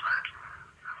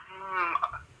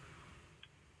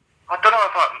 I don't know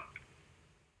if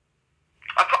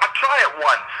I'd try it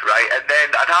once, right? And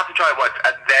then I'd have to try it once,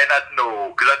 and then I'd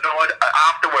know, because I know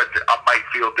afterwards I might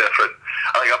feel different.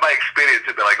 Like I might experience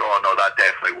it, be like, oh no, that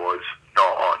definitely was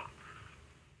not on.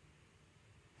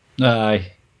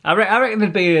 Aye. I reckon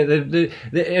there'd be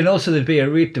and also there'd be a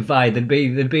root divide. There'd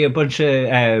be a bunch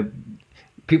of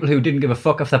people who didn't give a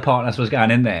fuck if their partners was going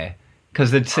in there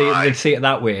because they'd see it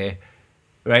that way,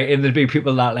 right? And there'd be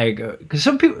people that like, because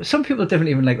some people don't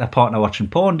even like their partner watching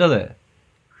porn, do they?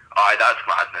 Aye, that's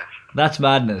madness. That's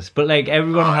madness. But like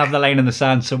everyone will have the line in the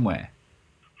sand somewhere.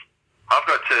 I've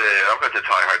got to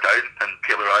tie her down and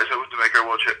peel her eyes out to make her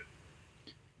watch it.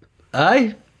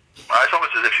 Aye. It's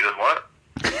almost as if she doesn't want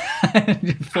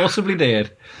it. Forcibly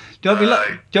did. Do you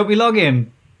want me log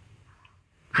in?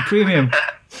 The premium.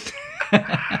 Well,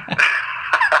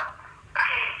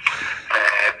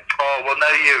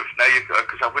 now you've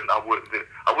because I wouldn't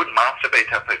masturbate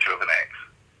to a picture of an ex.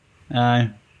 Aye.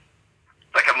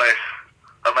 Like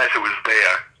unless it was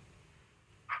there.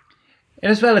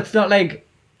 And as well, it's not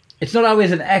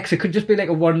always an ex. It could just be like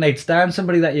a one night stand,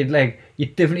 somebody that you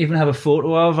didn't even have a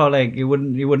photo of, or like you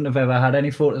wouldn't have ever had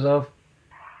any photos of.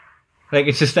 Like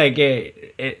it's just like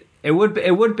it would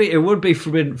be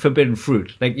forbidden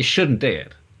fruit. Like you shouldn't do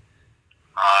it.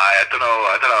 I don't know.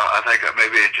 I think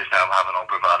maybe it's just I'm having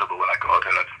unprovable when I go to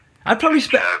it. I'd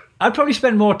probably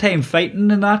spend more time fighting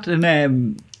than that,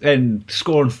 and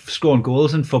scoring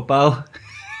goals in football.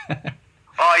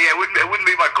 Oh yeah, it wouldn't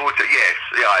be my go-to. Yes,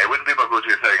 yeah, it wouldn't be my go-to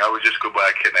thing. I would just go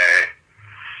back and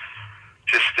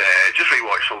just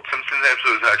rewatch old Simpsons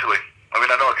episodes. Actually, I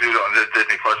mean, I know I can do it on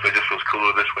Disney Plus, but it just feels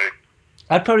cooler this way.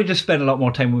 I'd probably just spend a lot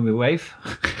more time with my wife.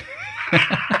 Alright,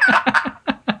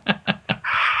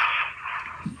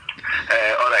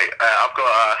 I've got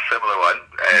a similar one.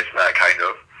 It's that kind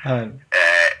of.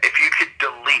 If you could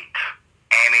delete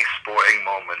any sporting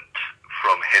moment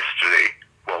from history,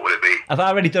 what would it be? I've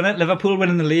already done it. Liverpool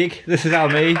winning the league. This is how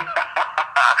me.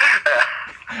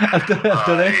 I've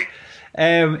done it.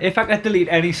 If I could delete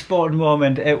any sporting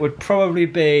moment, it would probably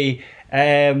be...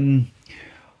 there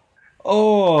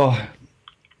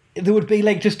would be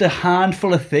like just a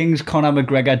handful of things Conor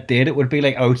McGregor did. It would be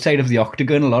like outside of the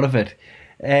octagon, a lot of it.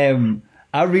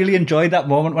 I really enjoyed that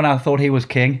moment when I thought he was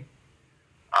king.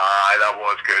 That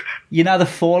was good. You know, the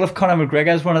fall of Conor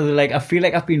McGregor is one of the, like, I feel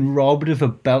like I've been robbed of a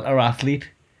belter athlete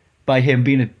by him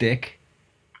being a dick.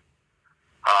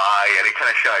 And he kind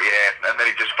of shot, yeah. and then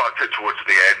he just fucked it towards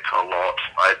the end a lot.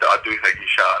 I do think he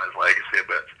shat on his legacy a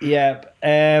bit.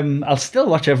 Yeah, I'll still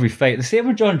watch every fight. The same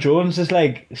with John Jones. Is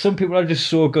like some people are just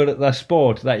so good at their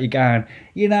sport that you can.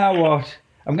 You know what?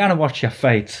 I'm gonna watch your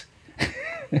fights.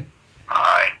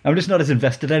 Aye. I'm just not as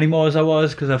invested anymore as I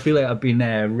was because I feel like I've been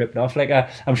ripped off. Like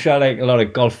I'm sure like a lot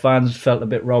of golf fans felt a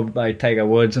bit robbed by Tiger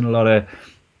Woods, and a lot of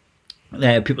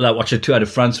people that watch the Tour de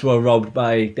France were robbed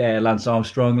by Lance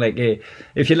Armstrong. Like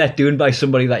if you're let down by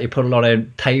somebody that you put a lot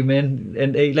of time in,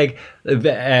 and like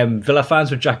Villa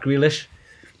fans with Jack Grealish.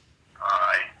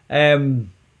 Aye.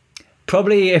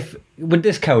 Probably if would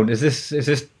this count? Is this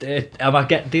am I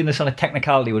doing this on a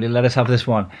technicality? Would you let us have this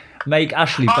one? Make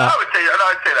Ashley back. I would say that.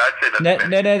 No.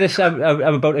 This I'm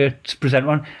about to present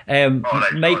one.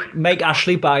 Make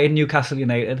Ashley Bayern Newcastle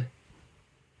United.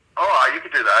 Oh, you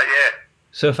could do that, yeah.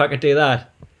 So if I could do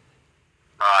that,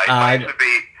 mine would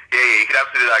be you could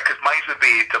absolutely do that because mine would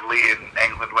be deleting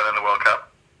England winning the World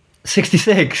Cup.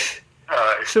 66.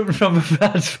 Something from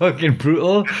that's fucking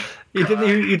brutal. You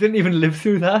didn't even live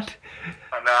through that.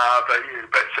 Nah, but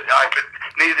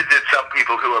neither did some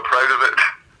people who are proud of it.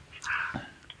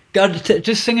 God,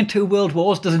 just singing 2 world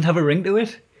wars doesn't have a ring to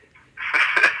it.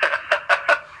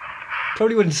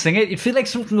 Probably wouldn't sing it. You'd feel like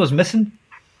something was missing.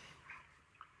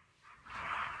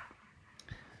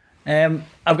 I've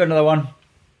got another one.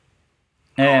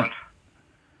 Right,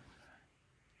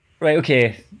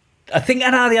 okay. I think I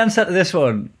know the answer to this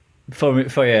one for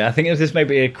you. I think this might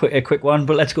be a quick one,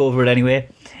 but let's go over it anyway.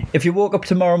 If you woke up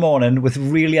tomorrow morning with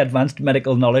really advanced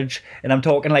medical knowledge, and I'm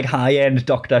talking like high-end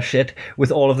doctor shit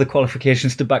with all of the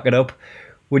qualifications to back it up,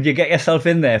 would you get yourself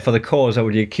in there for the cause, or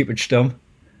would you keep it stum?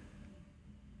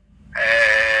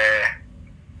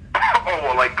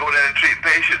 Like going in and treating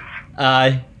patients?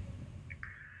 Aye.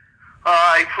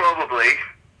 Aye, probably.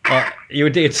 You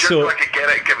would do it just so... so I could get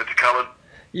it and give it to Cullen.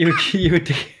 You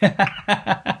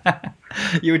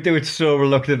would do it so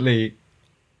reluctantly.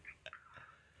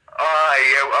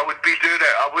 I would be doing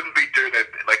it. I wouldn't be doing it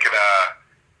like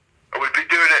I would be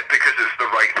doing it because it's the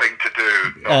right thing to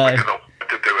do, not because I want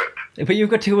to do it. But you've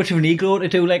got too much of an ego to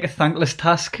do like a thankless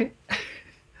task.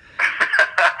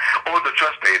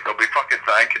 Trust me, they'll be fucking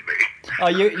thanking me. Oh,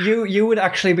 you would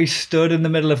actually be stood in the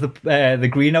middle of the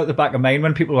green out the back of mine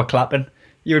when people were clapping.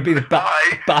 You would be the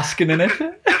basking in it. Just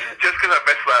because I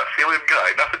miss that feeling,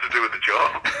 guy. Nothing to do with the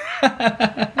job.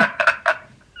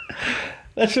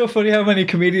 That's so funny how many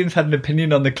comedians had an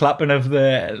opinion on the clapping of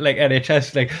the like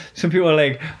NHS. Like some people are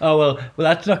like, oh well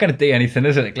that's not going to do anything,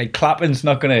 is it? Like clapping's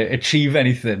not going to achieve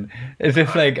anything. As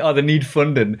if like they need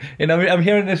funding. And I'm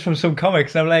hearing this from some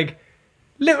comics, and I'm like,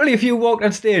 literally, if you walked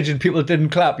on stage and people didn't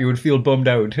clap, you would feel bummed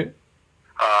out.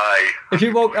 Aye. If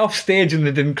you walked off stage and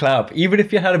they didn't clap, even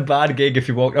if you had a bad gig, if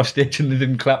you walked off stage and they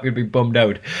didn't clap, you'd be bummed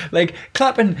out. Like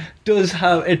clapping does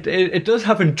have it does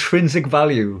have intrinsic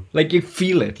value. Like you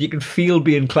feel it, you can feel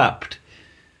being clapped.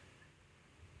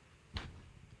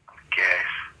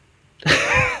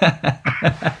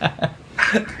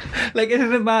 Like,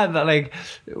 isn't it mad that like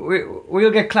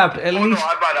we'll get clapped at least? No,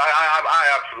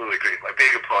 I absolutely agree. Like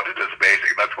being applauded is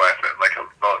amazing. That's why I think like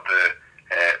a lot of the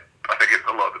I think it's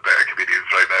a lot of the better comedians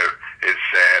right now is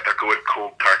they're going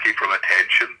cold turkey from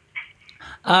attention.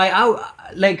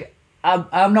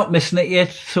 I'm not missing it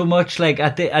yet so much. Like I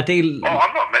do. Oh,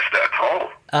 I'm not missing it at all.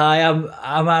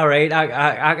 I'm alright.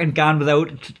 I can go on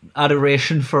without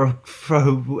adoration for a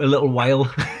little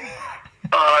while.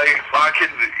 I can.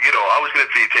 I was going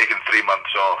to be taking 3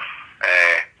 months off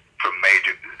from May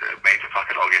to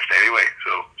fucking August anyway,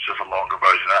 so it's just a longer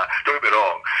version of that. Don't get me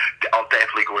wrong, I'll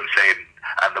definitely go insane,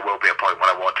 and there will be a point when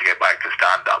I want to get back to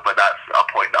stand-up, but that's a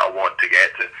point that I want to get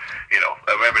to.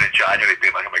 I remember in January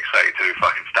being like, I'm excited to do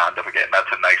fucking stand-up again. That's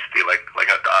a nice feeling.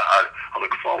 Like, I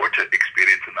look forward to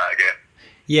experiencing that again.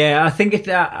 Yeah, I think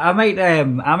I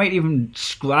might even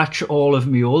scratch all of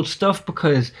my old stuff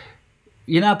because,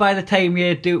 by the time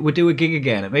we do a gig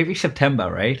again, it may be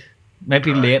September, right?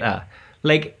 Maybe later.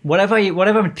 Like whatever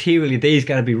material you do is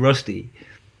gonna be rusty.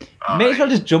 May as well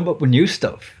just jump up with new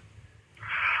stuff.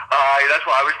 That's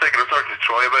what I was thinking. I was talking to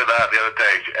Troy about that the other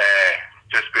day.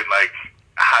 Just been like,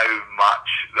 how much?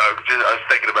 I was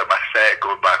thinking about my set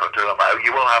going back on tour. I'm like,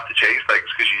 you will have to change things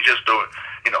because you just don't.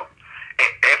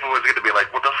 Everyone's going to be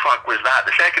like, what the fuck was that?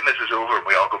 The second this is over and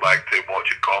we all go back to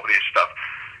watching comedy and stuff,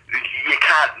 you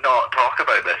can't not talk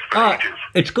about this for ages.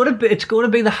 It's going to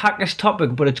be the hackiest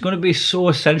topic, but it's going to be so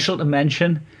essential to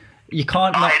mention. You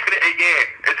can't. It's going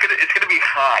to be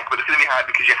hack, but it's going to be hack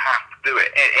because you have to do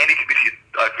it. Any comedian,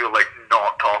 I feel like,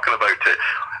 not talking about it.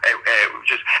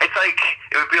 It's like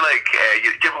it would be like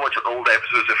you ever watch old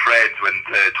episodes of Friends when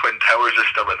the Twin Towers are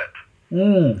still in it.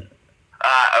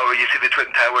 Or you see the Twin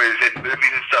Towers in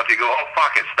movies and stuff, you go, oh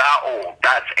fuck, it's that old,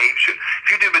 that's ancient.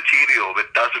 If you do material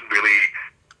that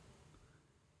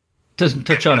doesn't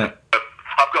touch on it.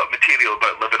 I've got material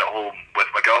about living at home with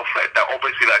my girlfriend. Now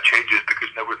obviously that changes because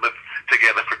now we live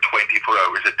together for 24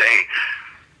 hours a day.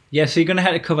 Yeah, so you're going to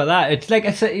have to cover that. It's like,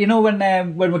 you know, when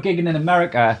we're gigging in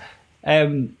America,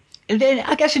 and then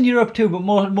I guess in Europe too, but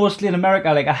mostly in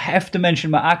America, like I have to mention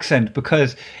my accent,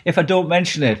 because if I don't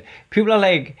mention it, people are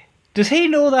like, does he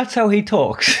know that's how he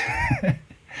talks?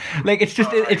 Like, it's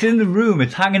just, it's in the room,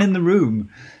 it's hanging in the room.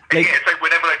 Like, it's like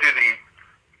whenever I do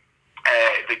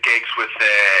the gigs with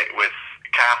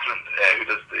Catherine, who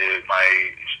does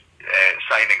my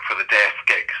signing for the deaf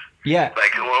gigs. yeah.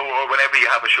 Like, or whenever you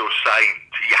have a show signed,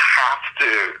 you have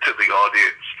to the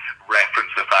audience reference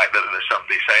the fact that there's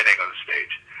somebody signing on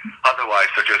stage. Otherwise,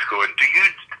 they're just going, do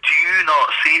you not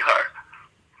see her?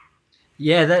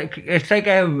 Yeah, it's like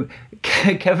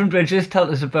Kevin Bridges told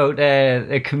us about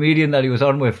a comedian that he was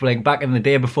on with, like back in the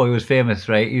day before he was famous,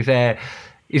 right? He's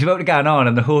about to get on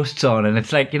and the host's on, and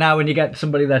it's like, you know, when you get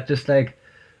somebody that just like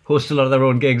hosts a lot of their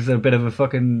own gigs, they're a bit of a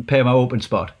fucking pay my open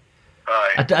spot.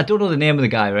 Right. I don't know the name of the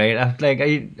guy, right? I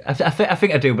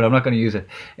think I do, but I'm not going to use it.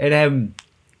 And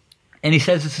he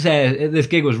says this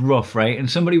gig was rough, right? And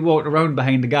somebody walked around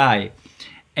behind the guy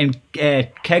and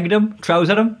kegged him,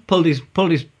 trousered him, pulled his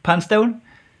pants down,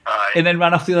 and then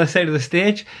ran off the other side of the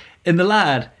stage. And the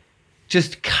lad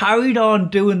just carried on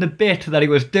doing the bit that he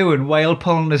was doing while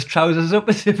pulling his trousers up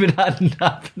as if it hadn't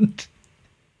happened.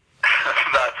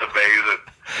 That's amazing.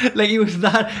 Like he was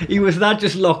that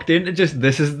just locked into just,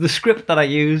 this is the script that I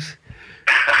use.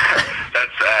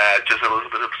 That's just a little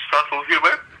bit of subtle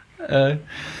humour.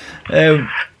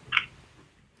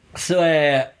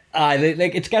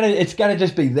 Like it's gotta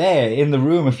just be there in the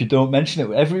room. If you don't mention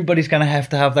it, everybody's gonna have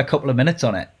to have that couple of minutes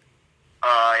on it.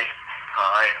 Aye.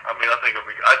 I mean,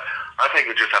 I think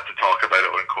we just have to talk about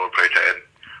it or incorporate it in.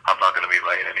 I'm not going to be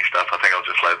writing any stuff. I think I'll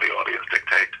just let the audience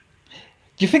dictate.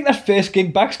 Do you think that first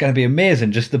gig back's gonna be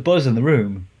amazing? Just the buzz in the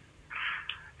room.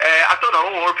 I don't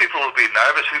know, or people will be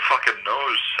nervous. Who fucking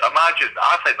knows?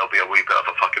 I think there'll be a wee bit of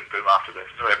a fucking boom after this.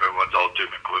 No, everyone's all doom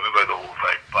and gloom about the whole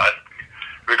thing, but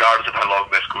regardless of how long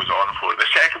this goes on for, the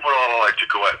second we're all allowed to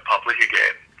go out in public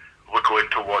again, we're going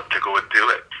to want to go and do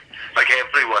it. Like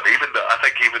everyone, I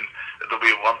think there'll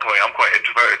be one point, I'm quite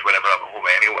introverted whenever I'm at home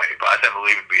anyway, but I think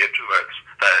there'll even be introverts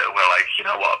that were like, you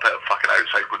know what, a bit of fucking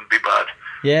outside wouldn't be bad.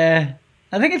 Yeah,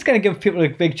 I think it's gonna give people a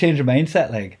big change of mindset.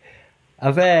 Like,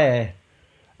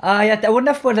 I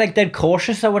wonder if we're like dead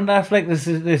cautious. I wonder if like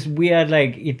this weird,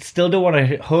 like, you still don't want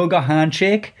to hug or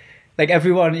handshake. Like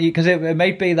everyone, because it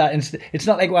might be that it's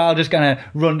not like we're all just gonna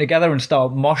run together and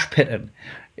start mosh pitting.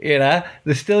 You know,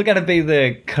 there's still gonna be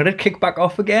the could it kick back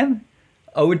off again?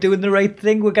 Are we doing the right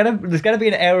thing? There's gonna be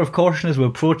an air of caution as we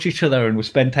approach each other and we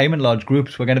spend time in large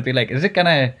groups. We're gonna be like, is it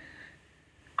gonna?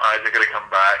 Is it gonna come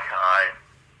back? Aye.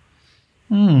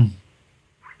 Right,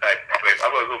 anyway,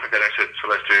 I'm gonna go for dinner soon, so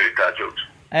let's do dad jokes.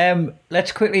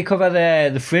 Let's quickly cover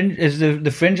the fringe.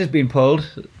 The fringe has been pulled.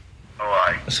 Oh,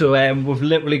 aye. So we've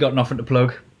literally got nothing to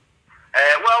plug.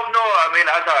 Well, no, I mean,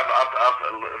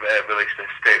 I've released a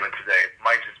statement today.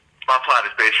 My plan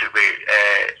is basically,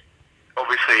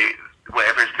 obviously,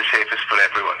 whatever is the safest for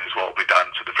everyone is what will be done.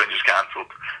 So the fringe is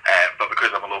cancelled. But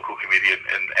because I'm a local comedian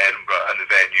in Edinburgh and the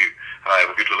venue, I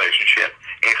have a good relationship.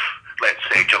 If, let's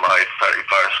say, July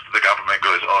 31st, the government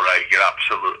goes, all right, you're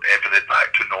everything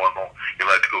back to normal, you're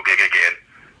allowed to go gig again,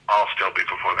 I'll still be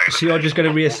performing. So you're just going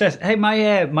to reassess. Hey,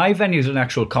 my venue's an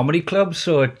actual comedy club,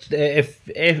 so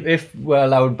if we're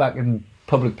allowed back in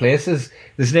public places,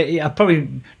 I'll probably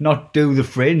not do the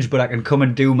fringe, but I can come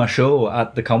and do my show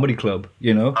at the comedy club.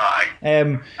 You know. Aye.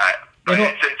 But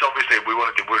it's obviously we're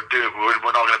not going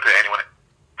to put anyone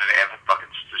in anything fucking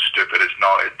stupid. It's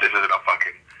not. This isn't a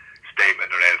fucking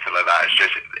statement or anything like that. It's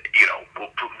just, you know,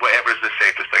 whatever's the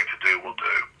safest thing to do, we'll do.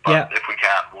 But if we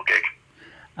can't, we'll gig.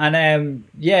 And and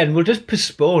we'll just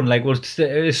postpone. Like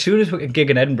as soon as we can gig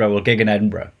in Edinburgh, we'll gig in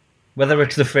Edinburgh, whether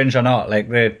it's the Fringe or not. Like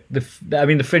the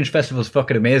Fringe Festival's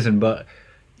fucking amazing, but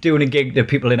doing a gig to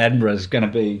people in Edinburgh is gonna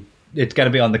be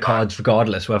on the cards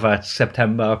regardless, whether it's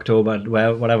September, October,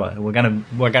 whatever. We're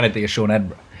gonna do a show in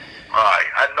Edinburgh. Aye,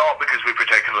 and not because we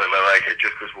particularly like it,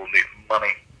 just because we'll need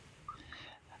money.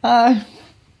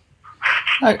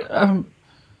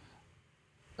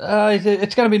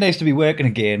 It's going to be nice to be working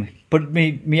again, but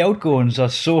me outgoings are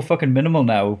so fucking minimal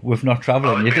now with not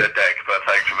travelling. I'll be a dick, but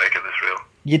thanks for making this real.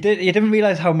 You didn't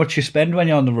realise how much you spend when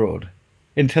you're on the road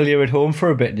until you're at home for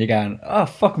a bit and you're going, oh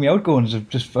fuck, me outgoings have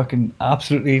just fucking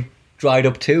absolutely dried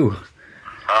up too.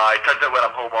 It turns out when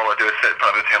I'm home all I do is sit in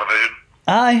front of the television.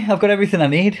 Aye, I've got everything I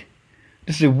need.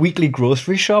 This is a weekly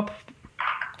grocery shop.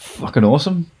 Fucking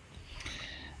awesome.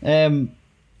 I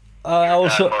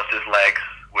also Dad lost his legs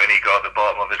when he got the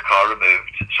bottom of his car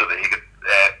removed so that he could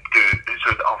do.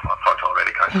 So oh, I fucked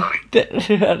already, guys. Sorry.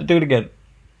 do it again.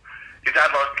 Your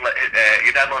dad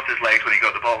lost his legs when he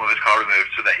got the bottom of his car removed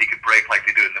so that he could brake like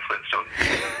they do in the Flintstones.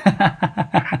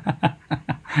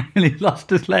 And he lost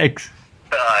his legs.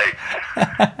 Aye.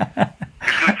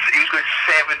 He was going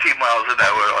 70 miles an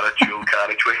hour on a dual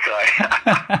carriageway guy.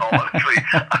 Honestly,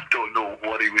 I don't know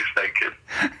what he was thinking.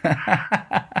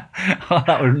 Oh,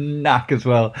 that was knack as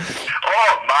well.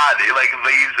 Oh man, like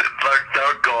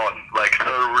they're gone. Like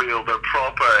they're real. They're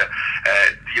proper.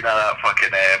 You know that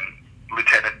fucking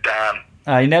Lieutenant Dan.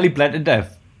 He nearly bled to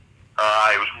death.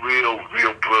 It was real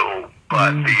brutal.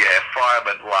 But the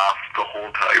fireman laughed the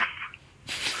whole time.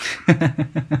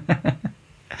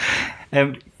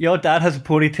 Your dad has a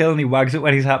ponytail and he wags it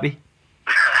when he's happy.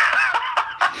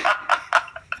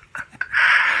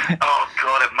 Oh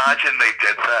God! Imagine they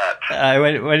did that.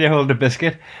 When you hold a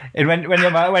biscuit, and when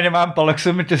your man bollocks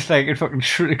him, it just like it fucking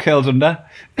curls under.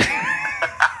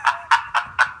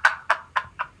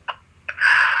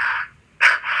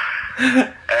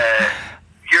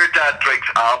 Your dad drinks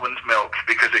almond milk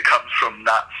because it comes from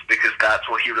nuts, because that's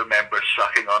what he remembers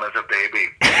sucking on as a baby.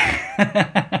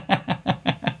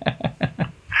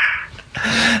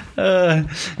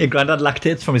 Your granddad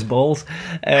lactates from his balls.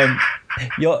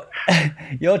 Your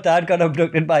dad got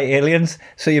abducted by aliens,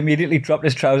 so he immediately dropped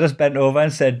his trousers, bent over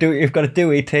and said, "Do what you've got to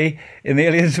do, E.T." And the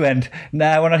aliens went,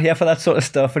 "Nah, we're not here for that sort of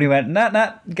stuff." And he went,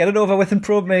 Nah, get it over with and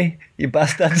probe me, you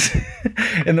bastards."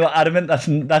 And they were adamant that's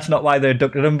not why they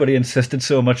abducted him, but he insisted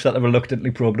so much that they reluctantly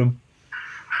probed him.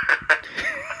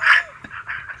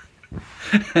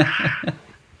 Your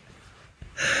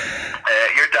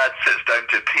dad sits down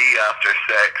to pee after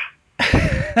sex.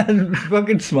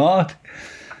 Fucking smart.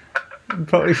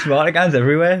 Probably smart guys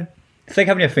everywhere. It's like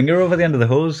having your finger over the end of the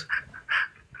hose.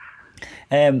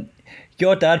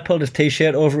 Your dad pulled his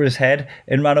t-shirt over his head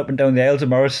and ran up and down the aisles of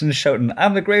Morrison's shouting,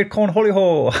 "I'm the great cornholly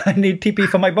ho! I need TP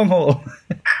for my bunghole."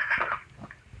 Your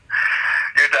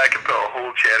dad can put a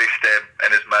whole cherry stem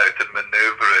in his mouth and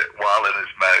manoeuvre it while in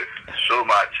his mouth so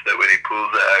much that when he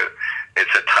pulls it out,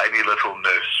 it's a tiny little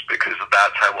noose, because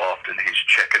that's how often he's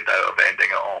chickened out of ending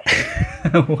it all.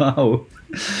 Wow.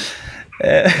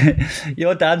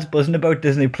 Your dad's buzzing about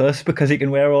Disney Plus because he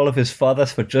can wear all of his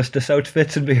Fathers for Justice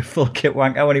outfits and be a full kit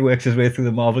wanker when he works his way through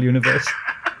the Marvel universe.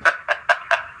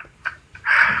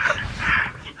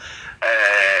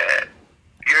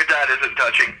 Your dad isn't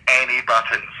touching any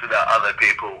buttons that other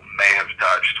people may have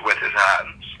touched with his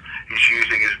hands. He's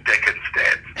using his dick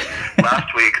instead.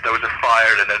 Last week there was a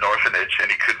fire in an orphanage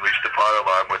and he couldn't reach the fire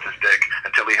alarm with his dick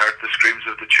until he heard the screams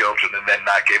of the children, and then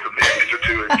that gave him the extra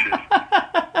 2 inches.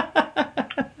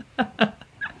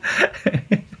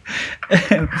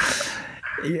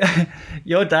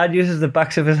 Your dad uses the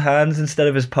backs of his hands instead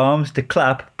of his palms to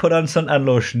clap, put on suntan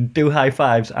lotion, do high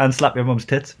fives, and slap your mum's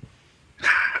tits.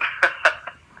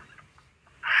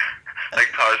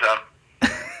 Like Tarzan.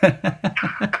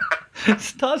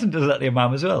 Tarzan does that to your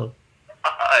mum as well.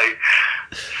 Hi.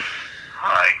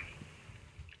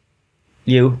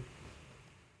 You.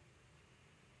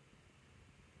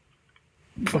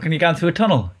 Fucking you going through a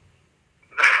tunnel?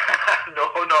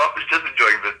 No, I was just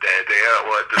enjoying the dead air I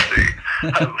wanted to see.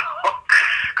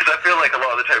 Because I feel like a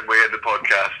lot of the time we end the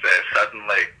podcast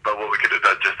suddenly, but what we could have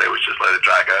done just there was just let it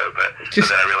drag out a bit. But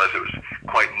then I realised it was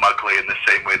quite muggly in the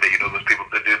same way that, you know, those people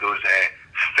that do those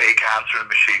fake answering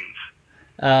machines.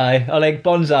 Aye, or like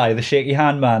Bonsai, the shaky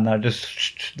hand man, that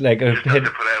just like a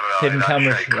hidden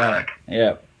camera.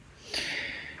 Yeah.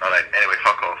 Alright, anyway,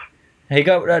 fuck off. Hey,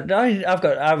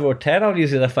 I wrote 10, I'll use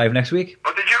the other 5 next week.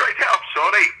 Oh, did you write it up?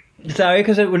 Sorry. Sorry,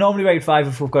 because we normally write 5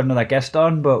 if we've got another guest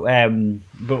on, but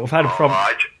we've had a problem.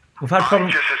 I just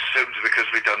assumed because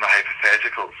we've done the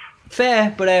hypotheticals.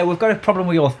 Fair, but we've got a problem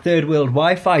with your third world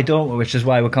Wi-Fi, don't we? Which is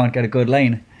why we can't get a good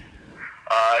line.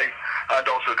 Aye, and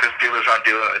also because dealers aren't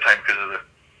dealing at the time because of the...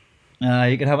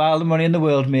 You can have all the money in the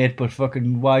world, mate, but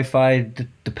fucking Wi-Fi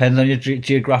depends on your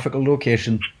geographical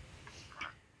location.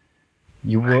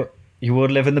 You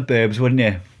would live in the burbs, wouldn't you?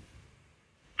 I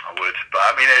would, but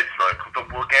I mean,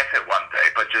 we'll get it one day.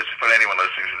 But just for anyone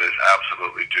listening to this,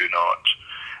 absolutely do not.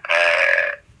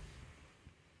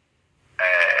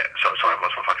 Sorry,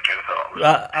 what's my fucking train of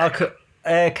thought?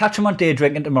 I'll catch him on Day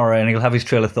Drinking tomorrow, and he'll have his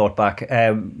trail of thought back.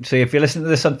 So if you're listening to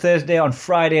this on Thursday, on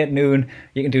Friday at noon,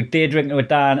 you can do Day Drinking with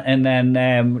Dan, and then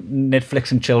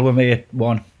Netflix and chill with me at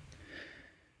 1.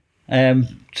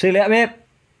 See you later, mate.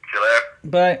 See you later.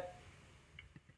 Bye.